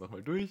alles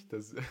nochmal durch,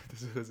 dass wir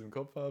das im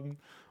Kopf haben.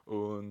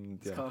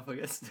 Und, das kann man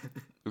vergessen.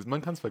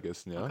 Man kann es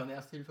vergessen, ja. Man kann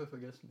Erste Hilfe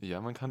vergessen. Ja,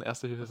 man kann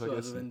Erste Hilfe vergessen.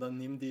 Also wenn dann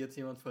neben dir jetzt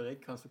jemand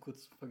verreckt, kannst du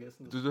kurz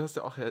vergessen. Du hast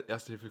ja auch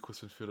Erste Hilfe-Kurs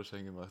für den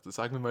Führerschein gemacht.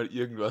 Sag mir mal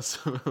irgendwas,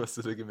 was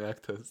du da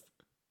gemerkt hast.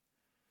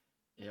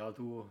 Ja,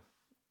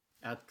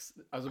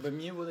 also bei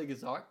mir wurde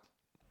gesagt,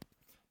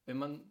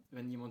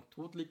 wenn jemand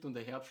tot liegt und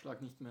der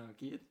Herzschlag nicht mehr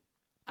geht,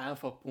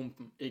 einfach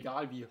pumpen.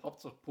 Egal wie,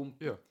 Hauptsache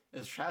pumpen. Ja.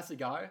 Es ist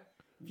scheißegal,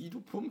 wie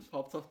du pumpst,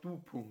 Hauptsache du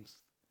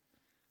pumpst.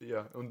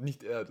 Ja, und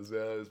nicht er, das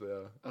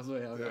wäre... Also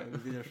ja,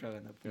 wieder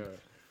schön. Ja.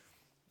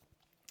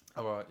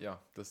 Aber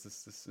ja,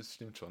 das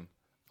stimmt schon.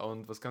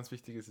 Und was ganz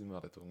wichtig ist,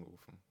 immer Rettung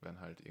rufen, wenn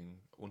halt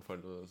irgendein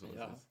Unfall oder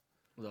sowas ist.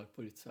 Oder halt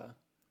Polizei.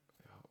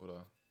 Ja,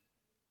 oder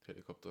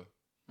Helikopter.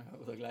 Ja,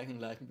 oder gleich ein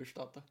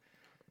Leichenbestatter.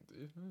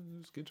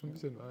 Es geht schon ein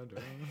bisschen weit,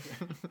 ja.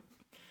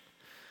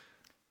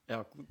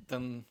 Ja, gut,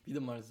 dann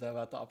wieder mal sehr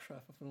weiter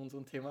abschweifen von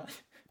unserem Thema.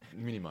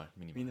 Minimal.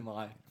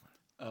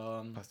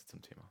 Passt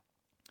zum Thema.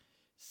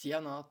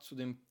 Sehr nah zu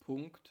dem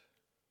Punkt,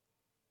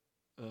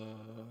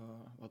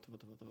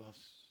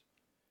 was?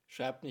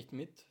 Schreib nicht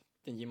mit,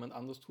 denn jemand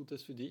anders tut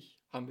es für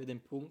dich. Haben wir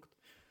den Punkt,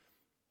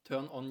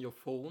 turn on your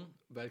phone,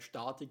 weil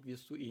Statik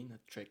wirst du eh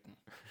nicht checken.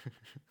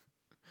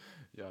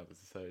 Ja,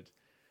 das ist halt,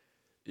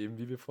 eben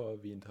wie wir vorher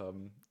erwähnt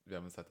haben, wir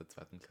haben seit der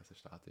 2. Klasse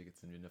Statik,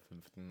 jetzt sind wir in der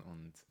 5.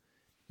 und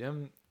wir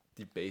haben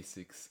die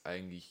Basics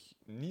eigentlich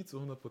nie zu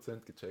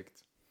 100%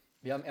 gecheckt.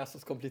 Wir haben erst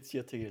das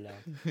Komplizierte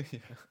gelernt. Ja.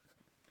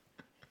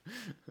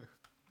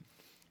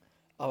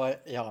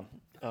 Aber ja,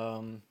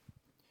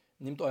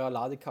 nehmt euer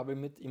Ladekabel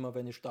mit, immer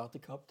wenn ihr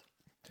Statik habt.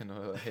 Denn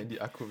euer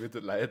Handy-Akku wird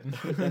leiden.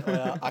 Denn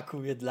euer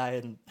Akku wird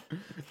leiden.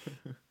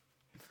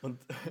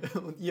 Und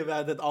ihr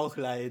werdet auch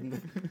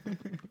leiden.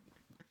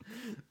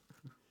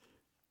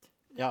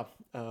 Ja,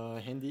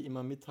 Handy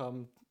immer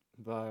mithaben,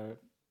 weil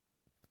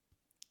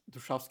du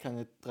schaffst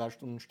keine 3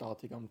 Stunden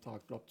Statik am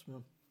Tag, glaubt's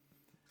mir.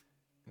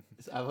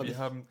 Ist einfach wir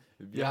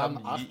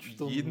haben 8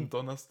 Stunden. Jeden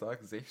Donnerstag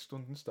 6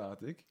 Stunden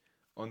Statik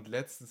und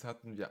letztens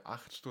hatten wir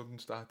 8 Stunden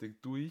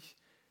Statik durch,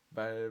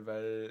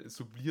 weil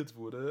subliert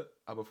wurde,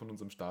 aber von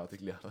unserem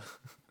Statiklehrer.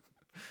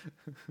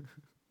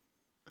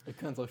 Ihr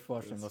könnt euch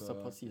vorstellen, was da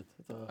passiert.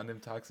 An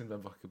dem Tag sind wir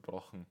einfach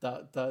gebrochen.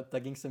 Da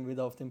ging es dann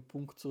wieder auf den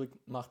Punkt zurück,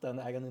 mach deinen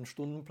eigenen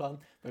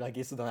Stundenplan, weil da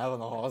gehst du dann einfach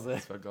nach Hause.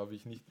 Das war, glaube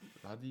ich, nicht...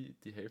 War die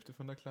Hälfte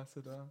von der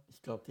Klasse da?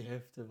 Ich glaube, die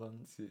Hälfte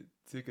waren...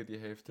 Circa die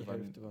Hälfte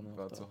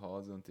war zu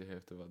Hause und die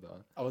Hälfte war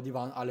da. Aber die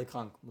waren alle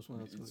krank, muss man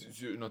dazu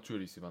sagen.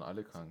 Natürlich, sie waren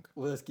alle krank.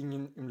 Oder es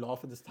ging im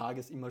Laufe des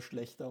Tages immer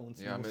schlechter. Und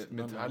ja,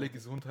 mentale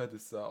Gesundheit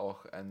ist da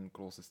auch ein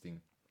großes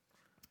Ding.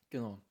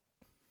 Genau.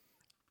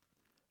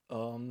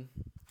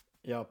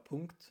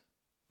 Punkt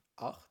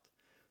 8.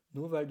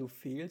 Nur weil du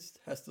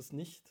fehlst, heißt das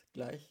nicht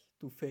gleich,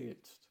 du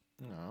fehlst.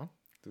 Ja,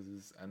 das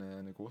ist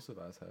eine große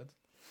Weisheit.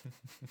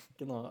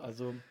 Genau,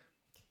 also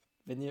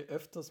wenn ihr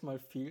öfters mal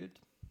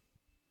fehlt,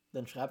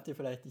 dann schreibt ihr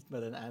vielleicht nicht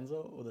mehr den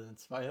Einser oder den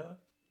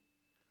Zweier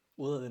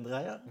oder den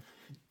Dreier.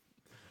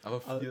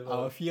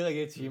 Aber Vierer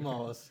geht sich immer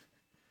aus.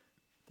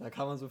 Da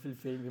kann man so viel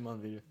fehlen, wie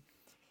man will.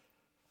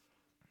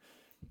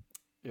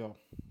 Ja,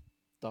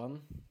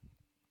 dann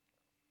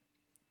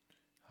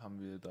haben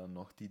wir dann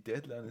noch die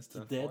Deadline ist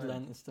dein Freund. Die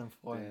Deadline ist dein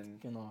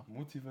Freund, genau.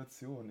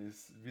 Motivation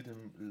wird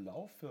im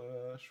Laufe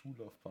eurer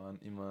Schullaufbahn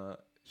immer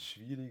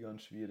schwieriger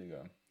und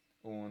schwieriger.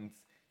 Und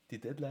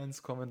die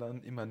Deadlines kommen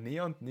dann immer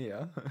näher und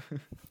näher.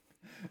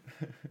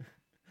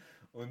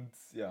 Und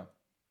ja,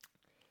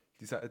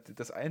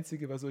 das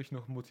Einzige, was euch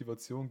noch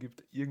Motivation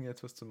gibt,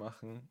 irgendetwas zu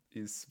machen,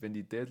 ist, wenn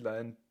die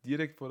Deadline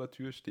direkt vor der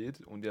Tür steht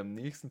und ihr am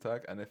nächsten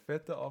Tag eine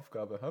fette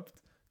Aufgabe habt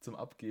zum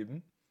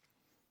Abgeben.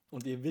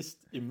 Und ihr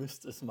wisst, ihr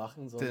müsst es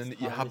machen, sonst denn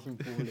ihr habt ein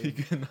Problem.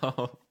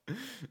 Genau.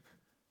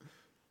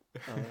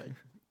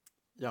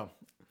 Ja,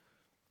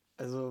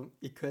 also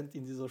ihr könnt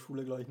in dieser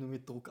Schule, glaube ich, nur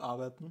mit Druck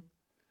arbeiten.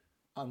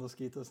 Anders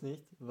geht das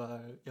nicht,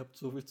 weil ihr habt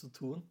so viel zu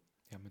tun.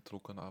 Ja, mit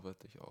Druckern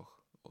arbeite ich auch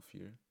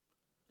viel.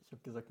 Ich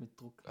habe gesagt mit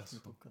Druck. Ach so,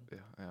 mit Druckern.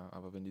 Ja,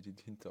 aber wenn die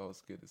Tinte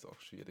ausgeht, ist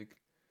auch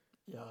schwierig.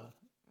 Ja,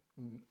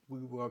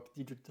 we work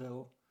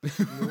digital.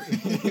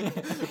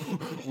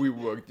 We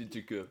work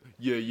digital.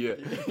 Yeah.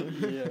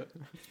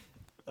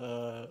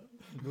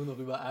 Nur noch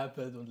über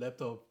iPad und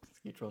Laptop.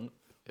 Das geht schon.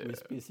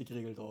 USB-C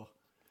geregelt auch.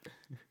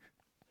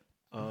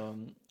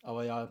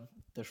 Aber ja,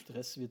 der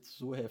Stress wird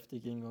so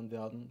heftig irgendwann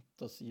werden,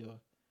 dass ihr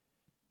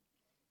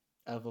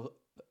einfach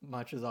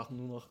manche Sachen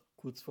nur noch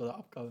kurz vor der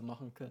Abgabe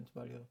machen könnt,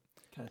 weil ihr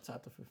keine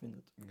Zeit dafür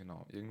findet.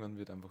 Genau, irgendwann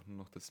wird einfach nur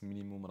noch das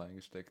Minimum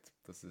reingesteckt,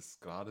 dass es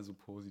gerade so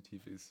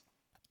positiv ist.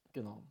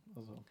 Genau,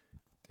 also...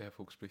 Der Herr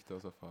Fuchs spricht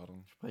aus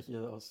Erfahrung. Ich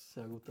spreche aus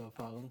sehr guter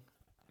Erfahrung.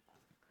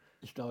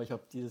 Ich glaube, ich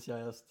habe dieses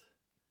Jahr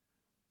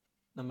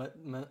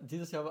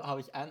dieses Jahr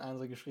habe ich einen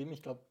Einser geschrieben.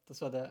 Ich glaube, das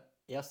war der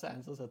erste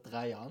Einser seit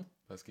 3 Jahren.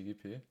 War es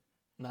GGP?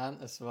 Nein,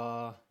 es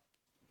war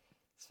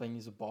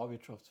irgendwie so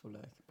Bauwirtschaft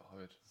vielleicht.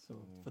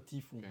 So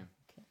Vertiefung. Okay.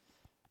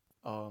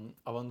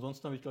 Aber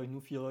ansonsten habe ich, glaube ich,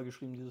 nur 4er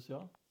geschrieben dieses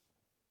Jahr.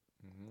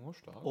 Oh,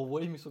 stark.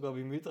 Obwohl ich mich sogar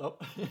bemüht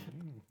habe,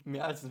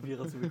 mehr als einen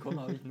 4er zu bekommen,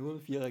 habe ich nur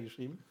einen 4er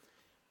geschrieben.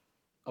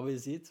 Aber ihr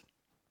seht,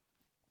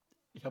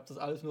 ich habe das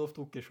alles nur auf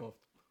Druck geschafft.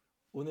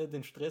 Ohne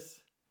den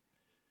Stress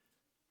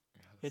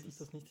hätte ich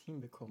das nicht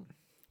hinbekommen.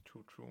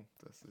 True.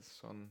 Das ist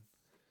schon...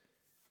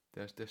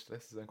 Der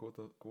Stress ist ein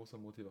großer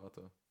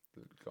Motivator.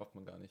 Das glaubt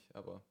man gar nicht,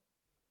 aber...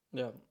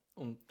 Ja,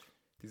 und...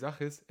 Die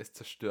Sache ist, es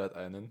zerstört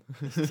einen.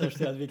 Es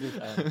zerstört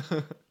wirklich einen.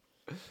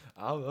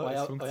 Aber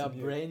euer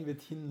Brain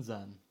wird hin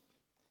sein.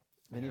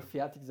 Wenn ihr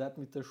fertig seid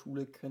mit der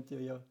Schule, könnt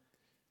ihr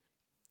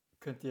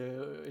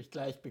euch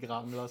gleich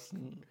begraben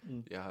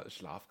lassen. Ja,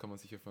 Schlaf kann man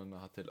sich auf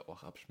einer HTL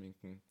auch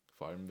abschminken.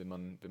 Vor allem, wenn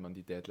man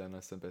die Deadline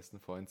als seinen besten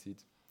Freund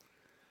sieht.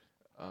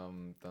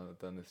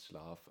 Dann ist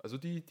Schlaf. Also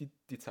die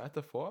Zeit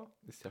davor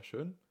ist ja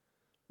schön.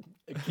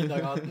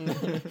 Kindergarten,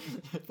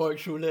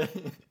 Volksschule.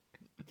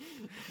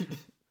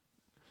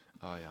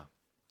 Ja.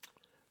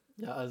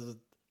 Ja, also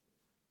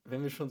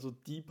wenn wir schon so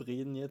deep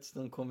reden jetzt,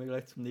 dann kommen wir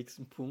gleich zum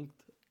nächsten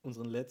Punkt.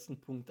 Unseren letzten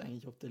Punkt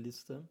eigentlich auf der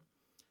Liste.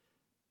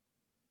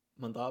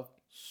 Man darf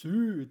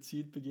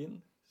Suizid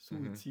begehen.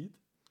 Suizid.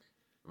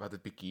 Warte,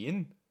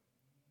 begehen?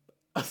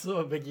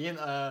 Achso, begehen.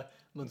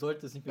 Man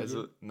sollte es nicht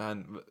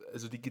begehen.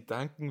 Also die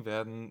Gedanken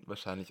werden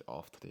wahrscheinlich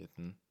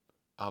auftreten.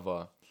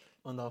 Aber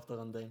man darf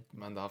daran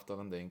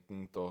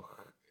denken. Doch,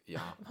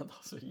 ja. Man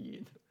darf so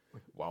gehen.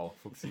 Wow,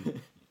 Fuchsi.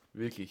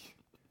 Wirklich.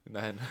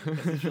 Nein.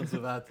 Es ist schon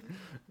soweit.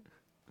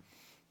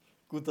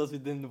 Gut, dass wir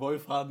den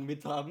Wollfaden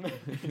mithaben.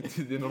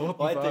 Den roten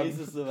Heute Faden. ist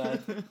es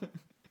soweit.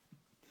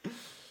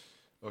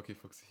 Okay,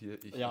 Fuchsi,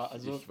 hier.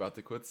 Ich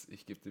warte kurz.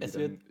 Ich gebe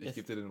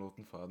dir den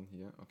roten Faden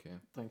hier. Okay.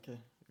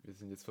 Danke. Wir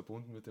sind jetzt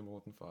verbunden mit dem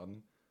roten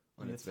Faden.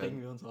 Und jetzt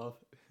hängen wir uns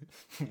auf.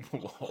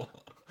 Wow.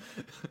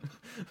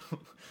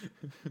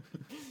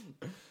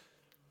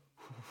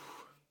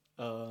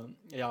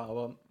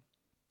 Aber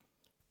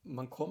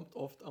man kommt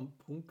oft an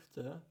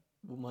Punkte,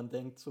 wo man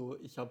denkt so,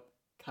 ich habe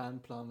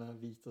keinen Plan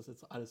mehr, wie ich das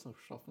jetzt alles noch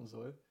schaffen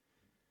soll.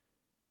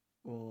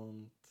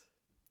 Und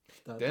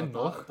da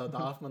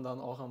darf man dann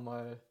auch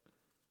einmal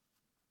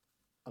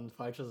an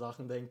falsche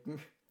Sachen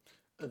denken.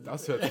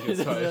 Das hört sich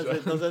jetzt falsch an.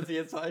 Das hört sich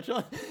jetzt falsch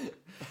an.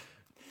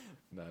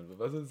 Nein,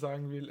 was ich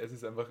sagen will,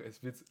 es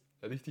wird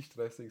richtig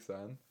stressig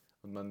sein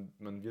Und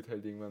man wird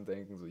halt irgendwann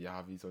denken, so,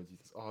 ja, wie soll sich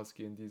das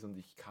ausgehen, und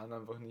ich kann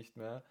einfach nicht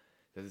mehr.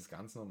 Das ist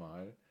ganz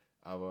normal,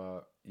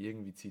 aber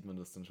irgendwie zieht man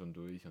das dann schon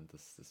durch und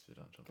das wird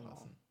dann schon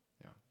passen.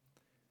 Ja.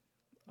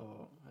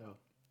 Aber ja.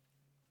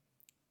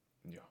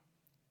 Ja.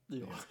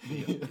 Ja.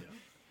 Ja.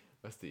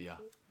 Weißt du, ja.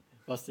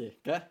 Was die,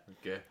 gell?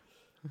 Okay.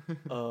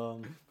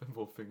 Beim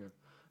Wurffinger.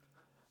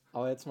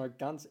 Aber jetzt mal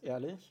ganz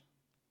ehrlich,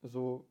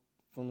 so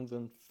von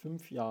unseren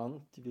 5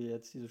 Jahren, die wir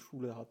jetzt diese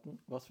Schule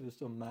hatten, was würdest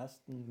du am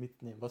meisten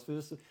mitnehmen? Was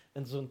würdest du,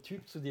 wenn so ein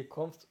Typ zu dir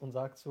kommt und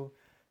sagt so,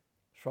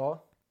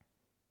 schau,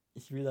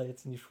 ich will da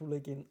jetzt in die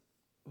Schule gehen,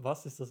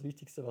 was ist das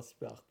Wichtigste, was ich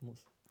beachten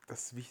muss?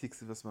 Das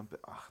Wichtigste, was man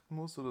beachten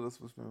muss, oder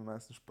das, was mir am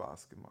meisten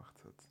Spaß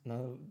gemacht hat?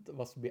 Na,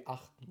 was du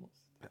beachten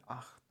musst.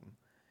 Beachten?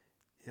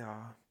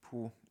 Ja,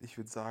 ich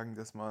würde sagen,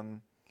 dass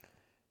man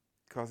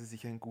quasi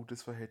sich ein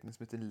gutes Verhältnis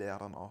mit den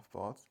Lehrern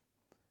aufbaut,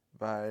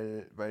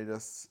 weil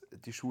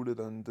die Schule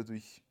dann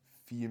dadurch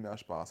viel mehr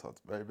Spaß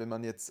hat. Weil wenn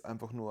man jetzt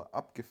einfach nur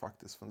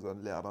abgefuckt ist von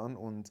seinen Lehrern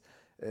und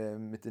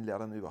mit den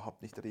Lehrern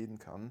überhaupt nicht reden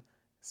kann,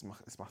 es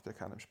macht ja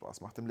keinem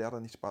Spaß. Macht dem Lehrer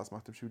nicht Spaß,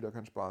 macht dem Schüler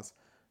keinen Spaß.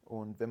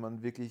 Und wenn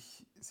man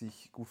wirklich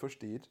sich gut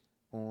versteht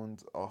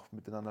und auch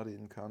miteinander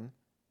reden kann,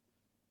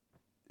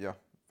 ja,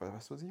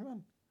 weißt du, was ich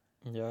meine?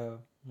 Ja.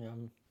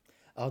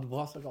 Aber du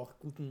brauchst halt auch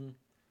guten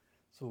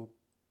so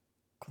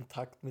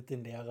Kontakt mit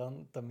den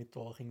Lehrern, damit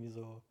du auch irgendwie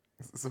so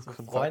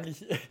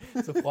freundlich,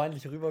 so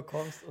freundlich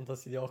rüberkommst und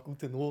dass sie dir auch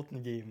gute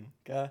Noten geben,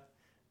 gell?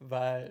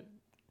 Weil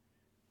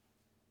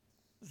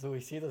so,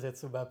 ich sehe das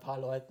jetzt so bei ein paar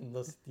Leuten,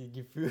 dass die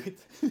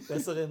gefühlt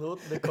bessere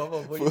Noten bekommen,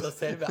 obwohl die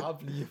dasselbe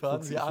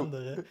abliefern wie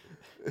andere.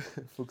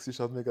 Fuchsi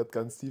schaut mir gerade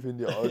ganz tief in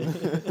die Augen.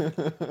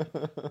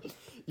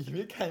 Ich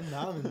will keinen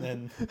Namen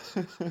nennen.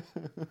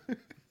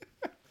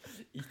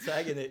 Ich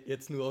zeige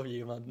jetzt nur auf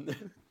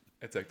jemanden.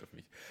 Er zeigt auf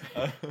mich.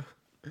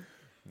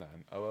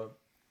 Nein, aber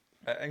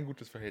ein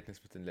gutes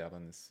Verhältnis mit den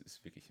Lehrern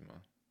ist wirklich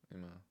immer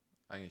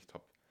eigentlich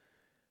top.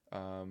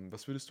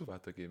 Was würdest du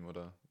weitergeben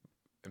oder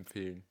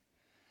empfehlen?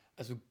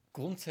 Also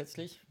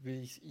grundsätzlich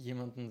will ich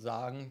jemandem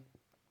sagen,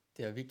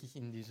 der wirklich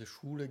in diese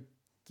Schule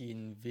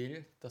gehen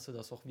will, dass er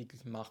das auch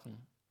wirklich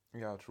machen.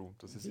 Ja, true.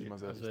 Das ist immer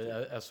sehr also wichtig.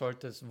 Er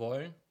sollte es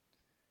wollen,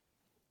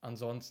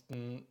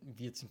 ansonsten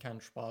wird es ihm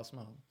keinen Spaß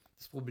machen.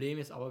 Das Problem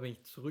ist aber, wenn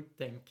ich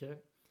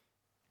zurückdenke,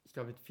 ich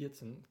glaube mit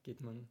 14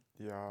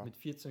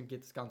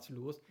 geht das Ganze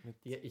los.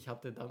 Ich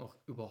hatte da noch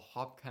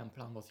überhaupt keinen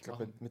Plan, was ich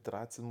mache. Mit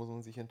 13 muss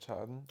man sich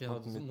entscheiden. Genau,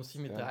 du musst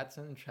dich mit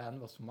 13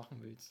 entscheiden, was du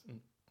machen willst.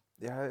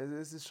 Ja,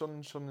 es ist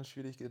schon eine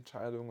schwierige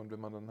Entscheidung, und wenn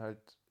man dann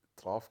halt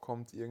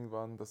draufkommt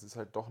irgendwann, dass es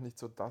halt doch nicht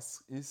so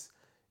das ist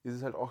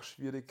es halt auch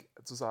schwierig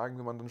zu sagen,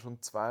 wenn man dann schon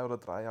 2 oder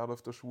 3 Jahre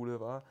auf der Schule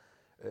war,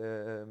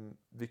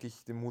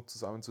 wirklich den Mut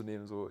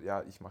zusammenzunehmen, so,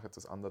 ja, ich mache jetzt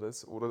was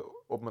anderes, oder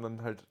ob man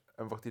dann halt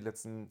einfach die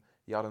letzten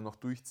Jahre noch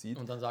durchzieht.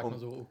 Und dann sagt man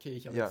so, okay,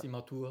 ich habe jetzt die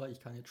Matura, ich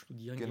kann jetzt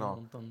studieren gehen.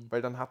 Und dann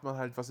weil dann hat man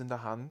halt was in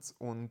der Hand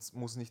und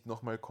muss nicht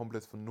nochmal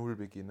komplett von Null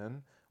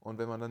beginnen. Und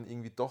wenn man dann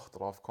irgendwie doch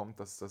drauf kommt,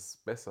 dass das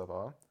besser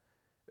war,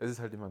 es ist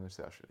halt immer eine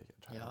sehr schwierige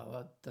Entscheidung. Ja,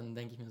 aber dann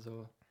denke ich mir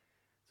so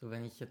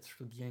wenn ich jetzt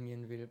studieren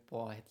gehen will,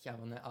 hätte ich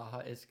einfach eine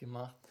AHS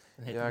gemacht,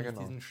 dann hätte ich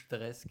nicht diesen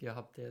Stress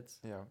gehabt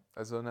jetzt. Ja,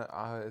 also eine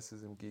AHS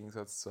ist im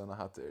Gegensatz zu einer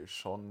HTL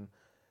schon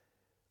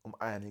um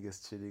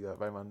einiges chilliger,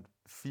 weil man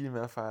viel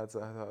mehr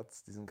Freizeit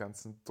hat, diesen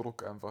ganzen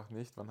Druck einfach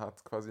nicht. Man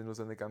hat quasi nur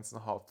seine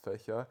ganzen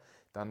Hauptfächer,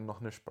 dann noch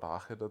eine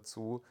Sprache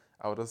dazu,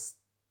 aber das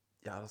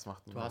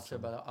macht man. Du hast ja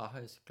bei der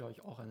AHS, glaube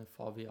ich, auch eine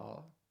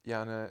VWA.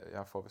 Ja,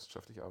 eine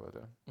vorwissenschaftliche Arbeit,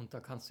 ja. Und da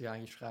kannst du ja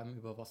eigentlich schreiben,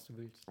 über was du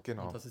willst.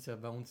 Genau. Und das ist ja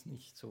bei uns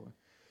nicht so.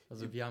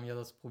 Also wir haben ja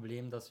das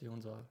Problem, dass wir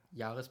unser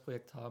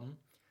Jahresprojekt haben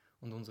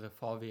und unsere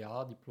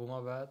VWA,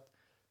 Diplomarbeit,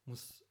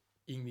 muss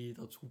irgendwie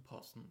dazu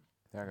passen.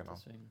 Ja, genau.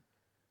 Deswegen.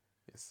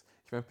 Yes.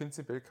 Ich meine,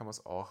 prinzipiell kann man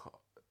es auch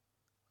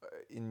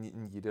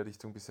in jede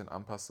Richtung ein bisschen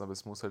anpassen, aber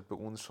es muss halt bei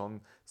uns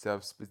schon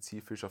sehr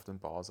spezifisch auf den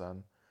Bau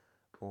sein.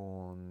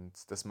 Und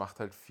das macht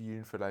halt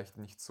vielen vielleicht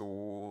nicht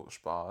so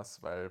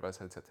Spaß, weil es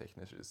halt sehr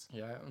technisch ist.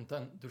 Ja, und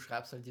dann, du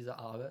schreibst halt diese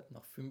Arbeit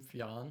nach 5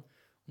 Jahren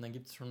und dann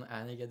gibt es schon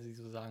einige, die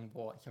so sagen,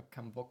 ich habe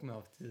keinen Bock mehr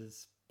auf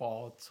dieses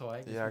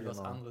Bauzeug, ich will was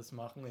anderes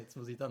machen, jetzt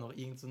muss ich da noch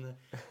irgendeine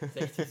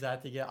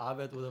 60-seitige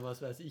Arbeit oder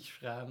was weiß ich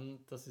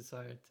schreiben, das ist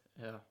halt,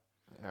 ja.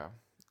 Ja,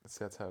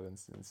 sehr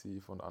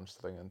zeitintensiv und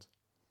anstrengend.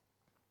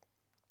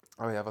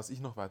 Aber ja, was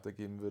ich noch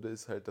weitergeben würde,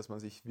 ist halt, dass man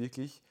sich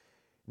wirklich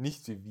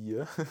nicht wie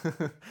wir,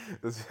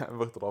 dass wir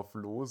einfach drauf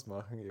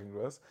losmachen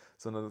irgendwas,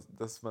 sondern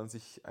dass man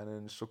sich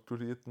einen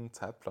strukturierten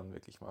Zeitplan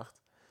wirklich macht,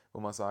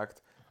 wo man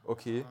sagt,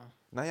 okay,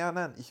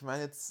 nein, ich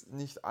meine jetzt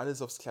nicht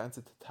alles aufs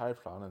kleinste Detail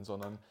planen,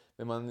 sondern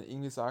wenn man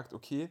irgendwie sagt,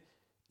 okay,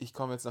 ich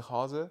komme jetzt nach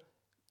Hause,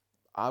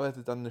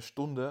 arbeite dann eine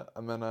Stunde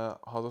an meiner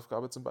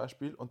Hausaufgabe zum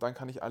Beispiel und dann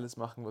kann ich alles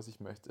machen, was ich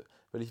möchte.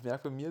 Weil ich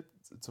merke bei mir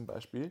zum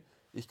Beispiel,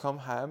 ich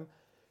komme heim,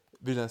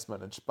 will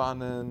erstmal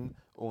entspannen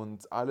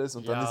und alles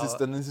und dann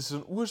ist es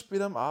schon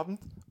urspät am Abend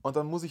und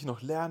dann muss ich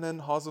noch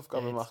lernen,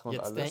 Hausaufgabe machen und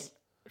alles.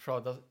 Schau,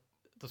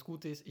 das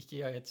Gute ist, ich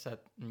gehe ja jetzt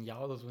seit einem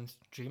Jahr oder so ins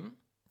Gym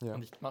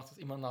und ich mache das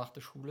immer nach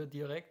der Schule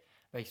direkt,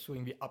 weil ich so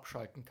irgendwie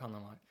abschalten kann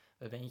einmal.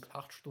 Weil wenn ich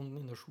 8 Stunden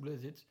in der Schule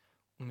sitze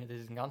und mir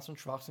diesen ganzen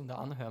Schwachsinn da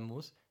anhören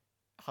muss,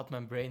 hat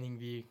mein Brain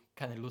irgendwie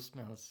keine Lust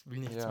mehr, das will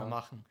nichts mehr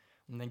machen.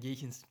 Und dann gehe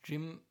ich ins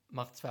Gym,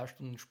 mache 2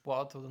 Stunden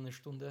Sport oder eine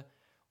Stunde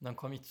und dann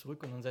komme ich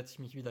zurück und dann setze ich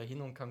mich wieder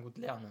hin und kann gut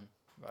lernen.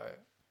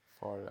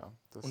 Voll, ja.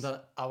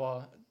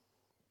 Aber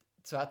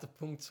zweiter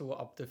Punkt, so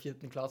ab der 4.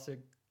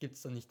 Klasse gibt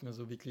es dann nicht mehr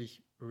so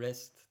wirklich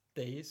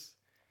Rest-Days,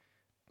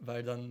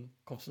 weil dann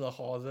kommst du nach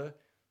Hause,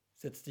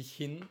 setzt dich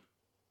hin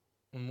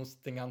und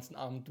musst den ganzen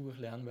Abend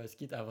durchlernen, weil es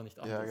geht einfach nicht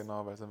anders. Ja,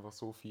 genau, weil es einfach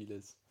so viel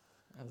ist.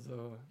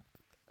 Also,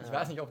 ich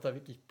weiß nicht, ob da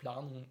wirklich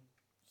Planung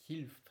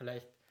hilft.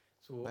 Vielleicht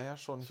so. Naja,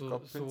 schon, ich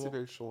glaube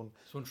prinzipiell schon.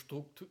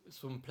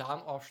 So ein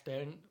Plan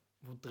aufstellen,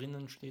 wo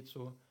drinnen steht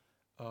so,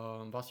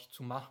 was ich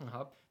zu machen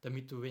habe,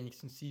 damit du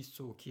wenigstens siehst,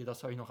 so, okay,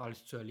 das habe ich noch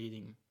alles zu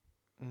erledigen.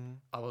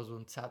 Aber so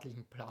einen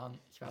zeitlichen Plan,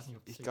 ich weiß nicht,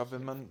 ob das ich glaube,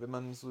 wenn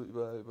man so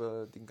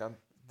über den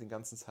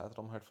ganzen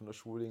Zeitraum halt von der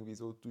Schule irgendwie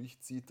so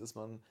durchzieht, dass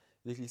man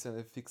wirklich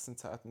seine fixen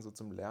Zeiten so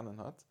zum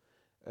Lernen hat,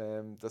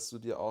 dass du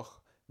dir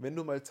auch, wenn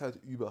du mal Zeit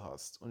über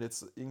hast und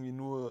jetzt irgendwie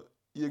nur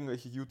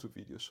irgendwelche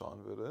YouTube-Videos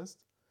schauen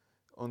würdest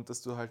und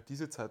dass du halt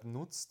diese Zeit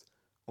nutzt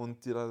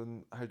und dir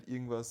dann halt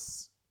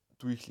irgendwas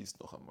durchliest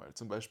noch einmal.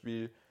 Zum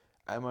Beispiel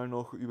einmal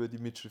noch über die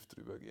Mitschrift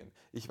drüber gehen.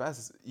 Ich weiß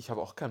es, ich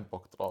habe auch keinen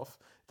Bock drauf,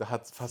 da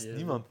hat fast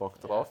niemand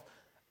Bock drauf,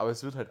 aber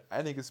es wird halt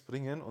einiges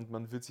bringen und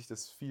man wird sich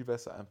das viel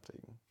besser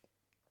einprägen.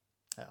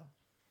 Ja.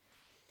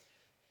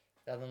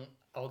 Ja, dann,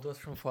 aber du hast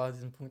schon vorher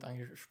diesen Punkt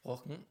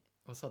angesprochen.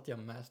 Was hat dir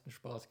am meisten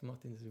Spaß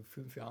gemacht in diesen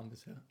 5 Jahren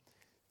bisher?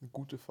 Eine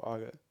gute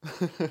Frage.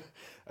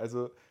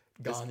 Also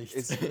Gar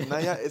nichts.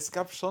 Es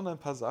gab schon ein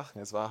paar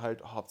Sachen. Es war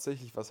halt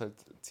hauptsächlich was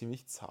halt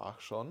ziemlich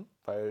zart schon,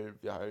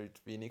 weil wir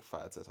halt wenig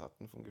Freizeit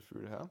hatten vom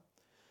Gefühl her.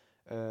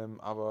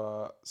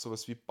 Aber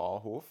sowas wie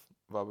Bauhof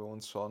war bei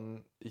uns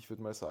schon, ich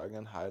würde mal sagen,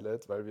 ein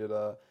Highlight, weil wir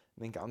da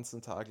einen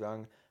ganzen Tag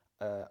lang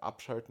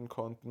abschalten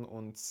konnten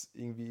und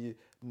irgendwie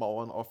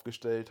Mauern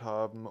aufgestellt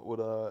haben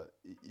oder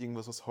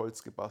irgendwas aus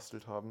Holz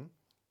gebastelt haben.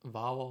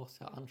 War aber auch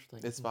sehr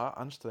anstrengend. Es war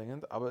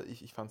anstrengend, aber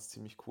ich fand es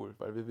ziemlich cool,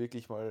 weil wir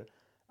wirklich mal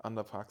an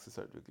der Praxis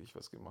halt wirklich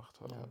was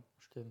gemacht haben. Ja,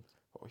 stimmt.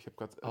 Oh, ich habe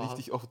gerade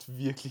richtig oft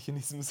wirklich in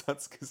diesem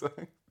Satz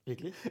gesagt.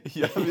 Wirklich?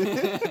 Ja,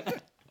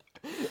 wirklich.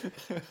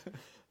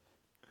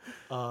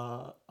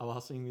 Aber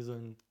hast du irgendwie so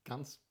einen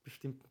ganz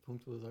bestimmten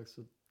Punkt, wo du sagst,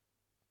 so,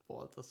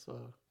 boah, das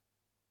war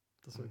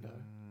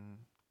geil.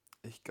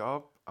 Ich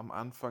glaube, am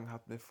Anfang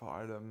hat mir vor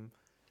allem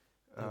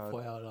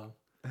Feueralarm.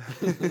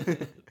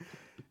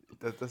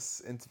 das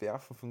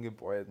Entwerfen von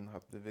Gebäuden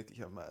hat mir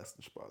wirklich am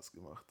meisten Spaß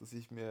gemacht, dass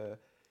ich mir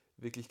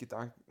wirklich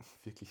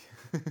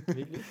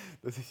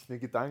dass ich mir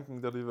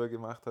Gedanken darüber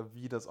gemacht habe,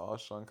 wie das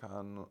ausschauen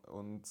kann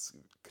und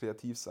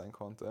kreativ sein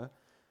konnte.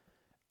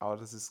 Aber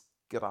das ist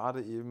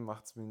gerade eben,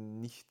 macht es mir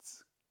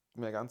nicht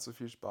mehr ganz so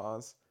viel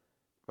Spaß,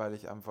 weil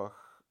ich einfach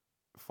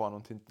vorne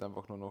und hinten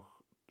einfach nur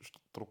noch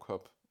Druck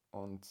habe.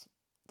 Und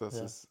das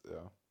ist,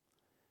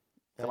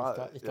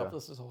 Ich glaube,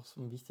 das ist auch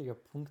so ein wichtiger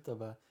Punkt,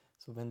 aber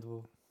so wenn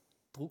du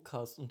Druck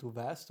hast und du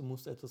weißt, du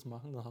musst etwas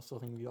machen, dann hast du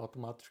auch irgendwie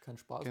automatisch keinen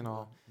Spaß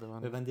mehr.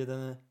 Weil wenn dir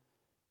deine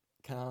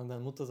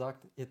Mutter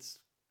sagt,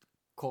 jetzt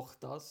koch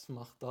das,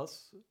 mach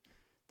das,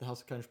 dann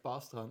hast du keinen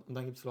Spaß dran. Und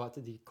dann gibt es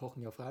Leute, die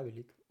kochen ja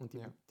freiwillig. Und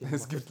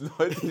es gibt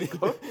Leute, die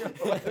kochen ja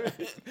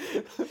freiwillig.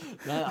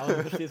 Nein, aber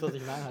du verstehst, was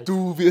ich meine. Halt.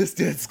 Du wirst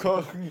jetzt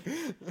kochen.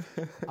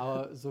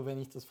 Aber so, wenn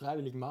ich das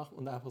freiwillig mache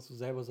und einfach so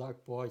selber sage,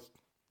 boah, ich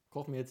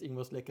koche mir jetzt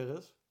irgendwas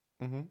Leckeres,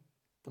 dann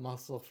macht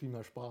es auch viel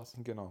mehr Spaß.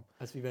 Genau.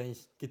 Als wie wenn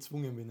ich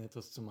gezwungen bin,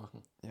 etwas zu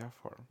machen. Ja,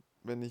 voll.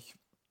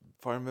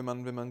 Vor allem,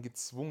 wenn man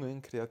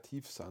gezwungen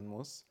kreativ sein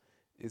muss,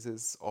 ist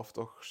es oft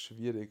auch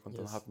schwierig und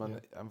dann hat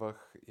man einfach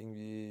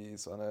irgendwie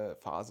so eine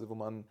Phase, wo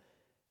man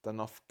dann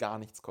auf gar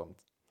nichts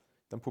kommt.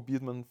 Dann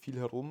probiert man viel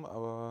herum,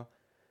 aber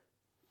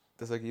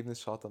das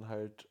Ergebnis schaut dann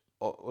halt,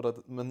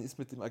 oder man ist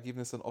mit dem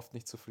Ergebnis dann oft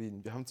nicht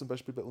zufrieden. Wir haben zum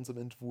Beispiel bei unserem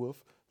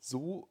Entwurf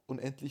so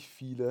unendlich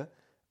viele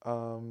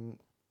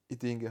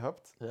Ideen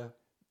gehabt,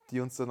 die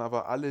uns dann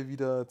aber alle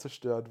wieder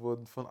zerstört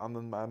wurden von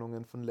anderen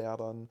Meinungen, von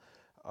Lehrern.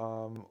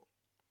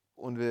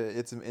 Und wir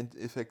jetzt im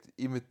Endeffekt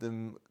mit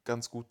einem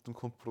ganz guten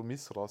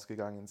Kompromiss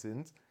rausgegangen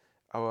sind.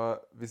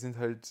 Aber wir sind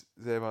halt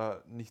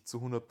selber nicht zu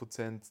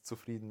 100%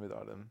 zufrieden mit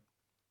allem.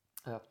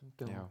 Ja,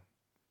 genau. Ja,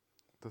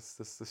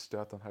 das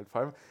stört dann halt.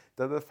 Vor allem,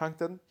 da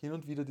fängt dann hin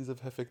und wieder dieser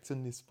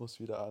Perfektionismus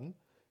wieder an.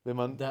 Wenn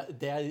man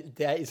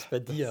der ist bei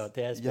dir.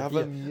 Der ist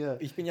bei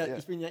mir. Ich bin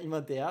ja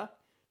immer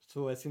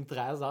so es sind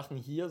 3 Sachen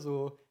hier,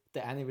 so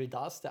der eine will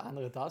das, der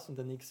andere das und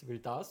der nächste will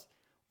das.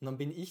 Und dann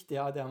bin ich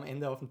der am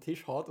Ende auf den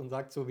Tisch haut und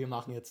sagt so, wir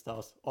machen jetzt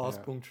das.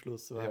 Punkt,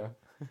 Schluss.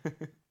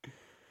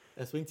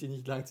 Es bringt sich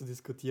nicht lang zu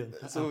diskutieren.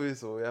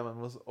 Sowieso, ja, man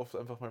muss oft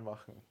einfach mal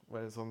machen,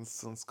 weil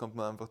sonst kommt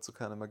man einfach zu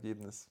keinem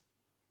Ergebnis.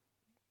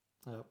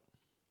 Ja.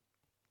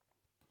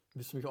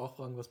 Willst du mich auch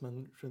fragen, was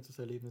mein schönstes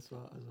Erlebnis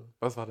war? Also,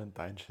 was war denn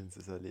dein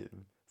schönstes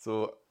Erleben?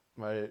 So,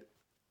 mal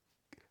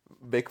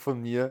weg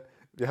von mir.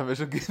 Wir haben ja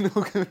schon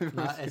genug.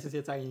 Nein, es ist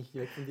jetzt eigentlich nicht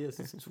weg von dir, es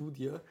ist zu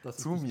dir, dass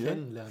ich dich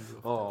kennenlernen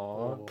durfte.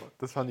 Oh,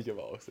 das fand ich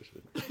aber auch sehr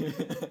schön.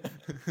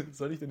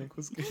 Soll ich dir den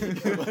Kuss geben?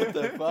 What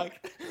the fuck?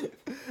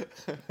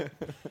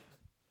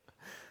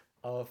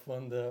 Aber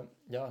von der,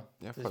 Ja,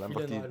 dass vor allem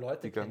viele einfach neue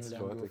Leute die ganzen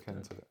kennenlernen Leute durfte.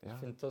 kennenzulernen. Ich Ja,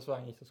 finde, das war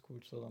eigentlich das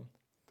Coolste daran.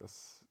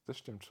 das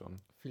stimmt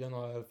schon. Viele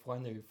neue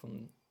Freunde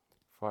gefunden.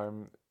 Vor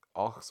allem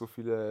auch so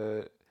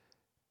viele,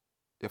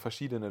 ja,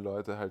 verschiedene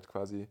Leute halt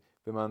quasi,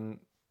 wenn man,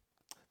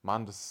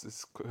 Mann,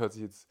 hört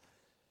sich jetzt,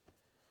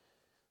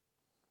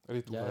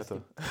 red du Ja, es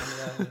weiter.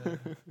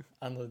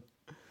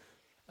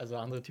 gibt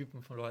andere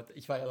Typen von Leuten.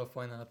 Ich war ja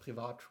davor in einer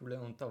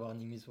Privatschule und da waren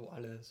irgendwie so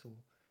alle so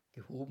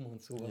gehoben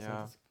und sowas. Ja.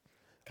 Und das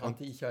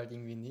kannte ich halt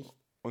irgendwie nicht.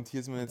 Und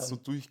hier ist man jetzt so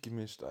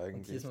durchgemischt Und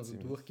eigentlich. hier ist man so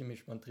ziemlich.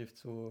 durchgemischt. Man trifft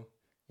so,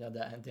 ja,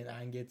 den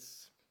einen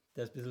geht's,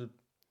 der ist ein bisschen,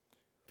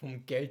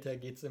 vom Geld her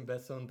geht's ihm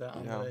besser und der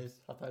andere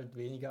hat halt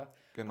weniger.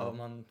 Genau. Aber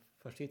man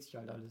versteht sich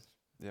halt alles.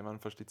 Ja, man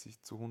versteht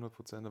sich zu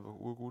 100% einfach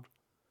urgut.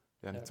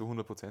 Ja, nicht Ja. zu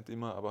 100%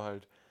 immer, aber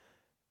halt,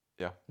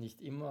 ja.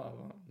 Nicht immer,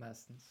 aber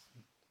meistens.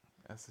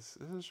 Es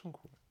ist schon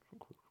cool.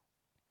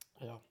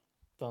 Ja,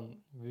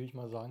 dann würde ich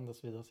mal sagen,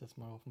 dass wir das jetzt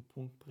mal auf den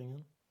Punkt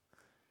bringen.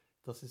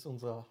 Das ist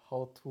unser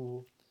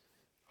How-to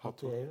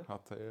HTL.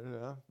 HTL,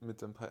 ja,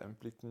 mit ein paar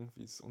Einblicken,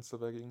 wie es uns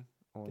dabei ging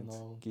und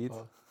Genau, geht.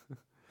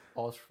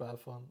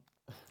 Ausschweifern.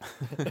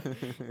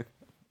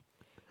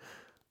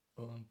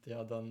 Und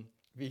ja, dann,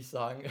 wie ich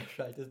sagen,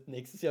 schaltet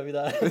nächstes Jahr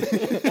wieder ein.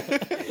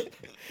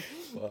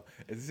 Boah,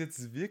 es ist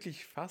jetzt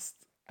wirklich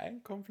fast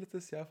ein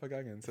komplettes Jahr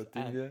vergangen,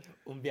 seitdem wir...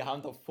 Und wir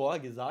haben davor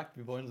gesagt,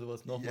 wir wollen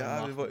sowas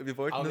nochmal machen. Wir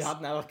wollten aber wir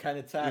hatten einfach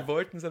keine Zeit. Wir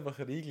wollten es einfach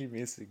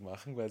regelmäßig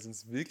machen, weil es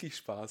uns wirklich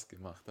Spaß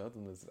gemacht hat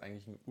und es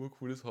eigentlich ein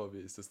urcooles Hobby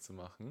ist, das zu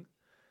machen.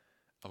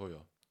 Aber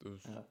ja,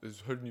 es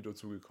ist halt nie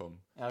dazu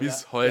gekommen. Ja,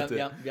 bis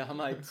heute. Wir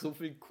haben halt so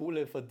viel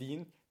Kohle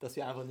verdient, dass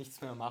wir einfach nichts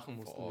mehr machen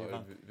mussten.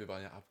 Wir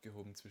waren ja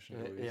abgehoben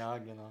zwischendurch. Ja,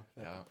 genau.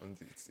 Ja, und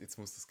jetzt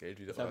muss das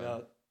Geld wieder rein. Ich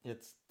habe ja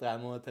jetzt 3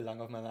 Monate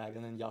lang auf meiner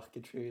eigenen Yacht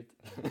gechillt.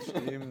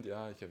 Stimmt,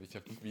 ja, ich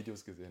hab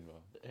Videos gesehen.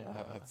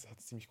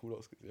 Hat ziemlich cool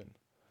ausgesehen.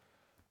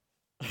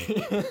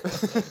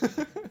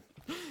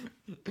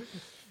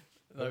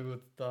 Na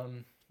gut,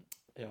 dann,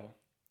 ja.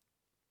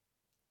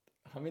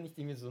 Haben wir nicht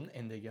irgendwie so ein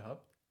Ende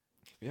gehabt?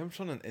 Wir haben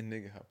schon ein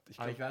Ende gehabt. Ich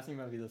weiß nicht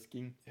mehr, wie das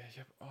ging. Ja, ich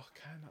habe auch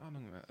keine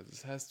Ahnung mehr. Also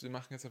das heißt, wir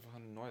machen jetzt einfach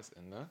ein neues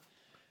Ende.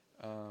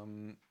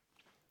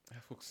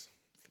 Herr Fuchs,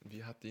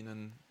 wie hat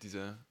Ihnen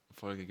diese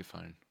Folge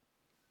gefallen?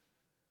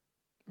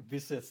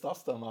 Willst du jetzt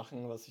das da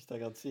machen, was ich da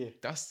gerade sehe?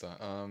 Das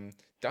da.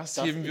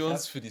 Das heben wir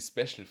uns für die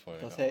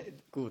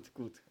Special-Folge. Gut.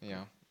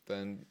 Ja,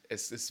 denn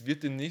es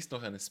wird demnächst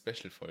noch eine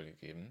Special-Folge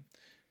geben,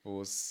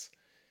 wo es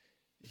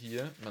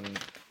hier,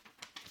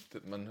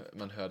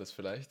 man hört es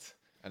vielleicht,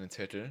 einen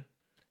Zettel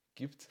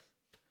gibt.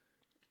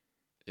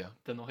 Ja.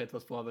 Der noch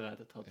etwas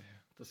vorbereitet hat. Ja.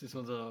 Das ist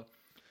unser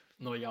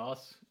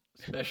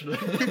Neujahrs-Special.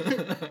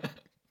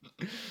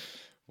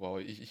 Wow,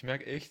 ich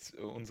merke echt,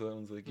 unser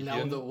Gehirn...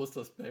 Ja, unser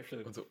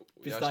Oster-Special.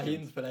 Bis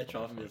dahin, stimmt. Vielleicht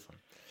schaffen wir es.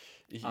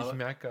 Ich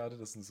merke gerade,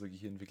 dass unser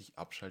Gehirn wirklich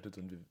abschaltet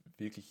und wir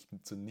wirklich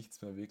zu nichts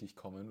mehr wirklich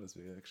kommen, was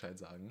wir gescheit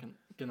sagen.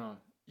 Genau.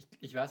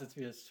 Ich weiß jetzt,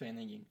 wie es zu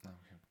Ende ging.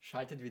 Okay.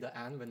 Schaltet wieder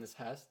ein, wenn es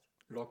heißt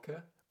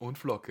Locke. Und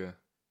Flocke.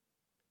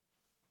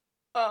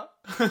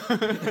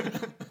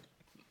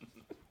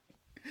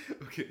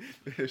 Okay,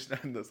 wir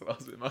schneiden das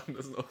raus, wir machen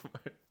das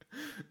nochmal.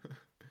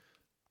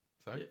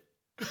 Sag.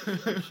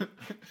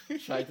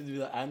 Schaltet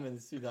wieder ein, wenn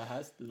es wieder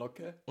heißt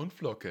Locke. Und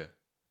Flocke.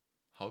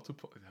 How to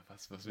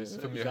was willst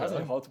du von mir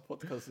hören? How to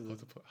Podcast.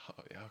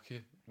 Ja,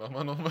 okay, machen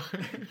wir nochmal.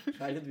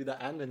 Schaltet wieder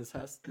ein, wenn es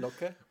heißt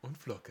Locke. Und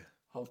Flocke.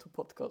 How to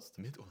Podcast.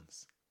 Mit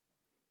uns.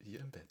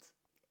 Hier im Bett.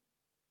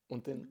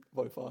 Und den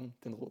Wolfram,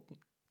 den roten.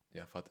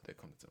 Ja, Vater, der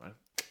kommt jetzt einmal.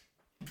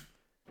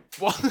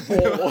 Boah.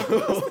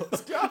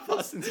 Das Glas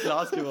fast ins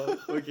Glas geworden.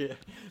 Okay,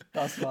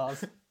 das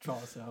war's. Ciao,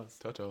 servus.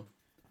 Ciao.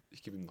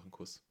 Ich gebe ihm noch einen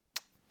Kuss.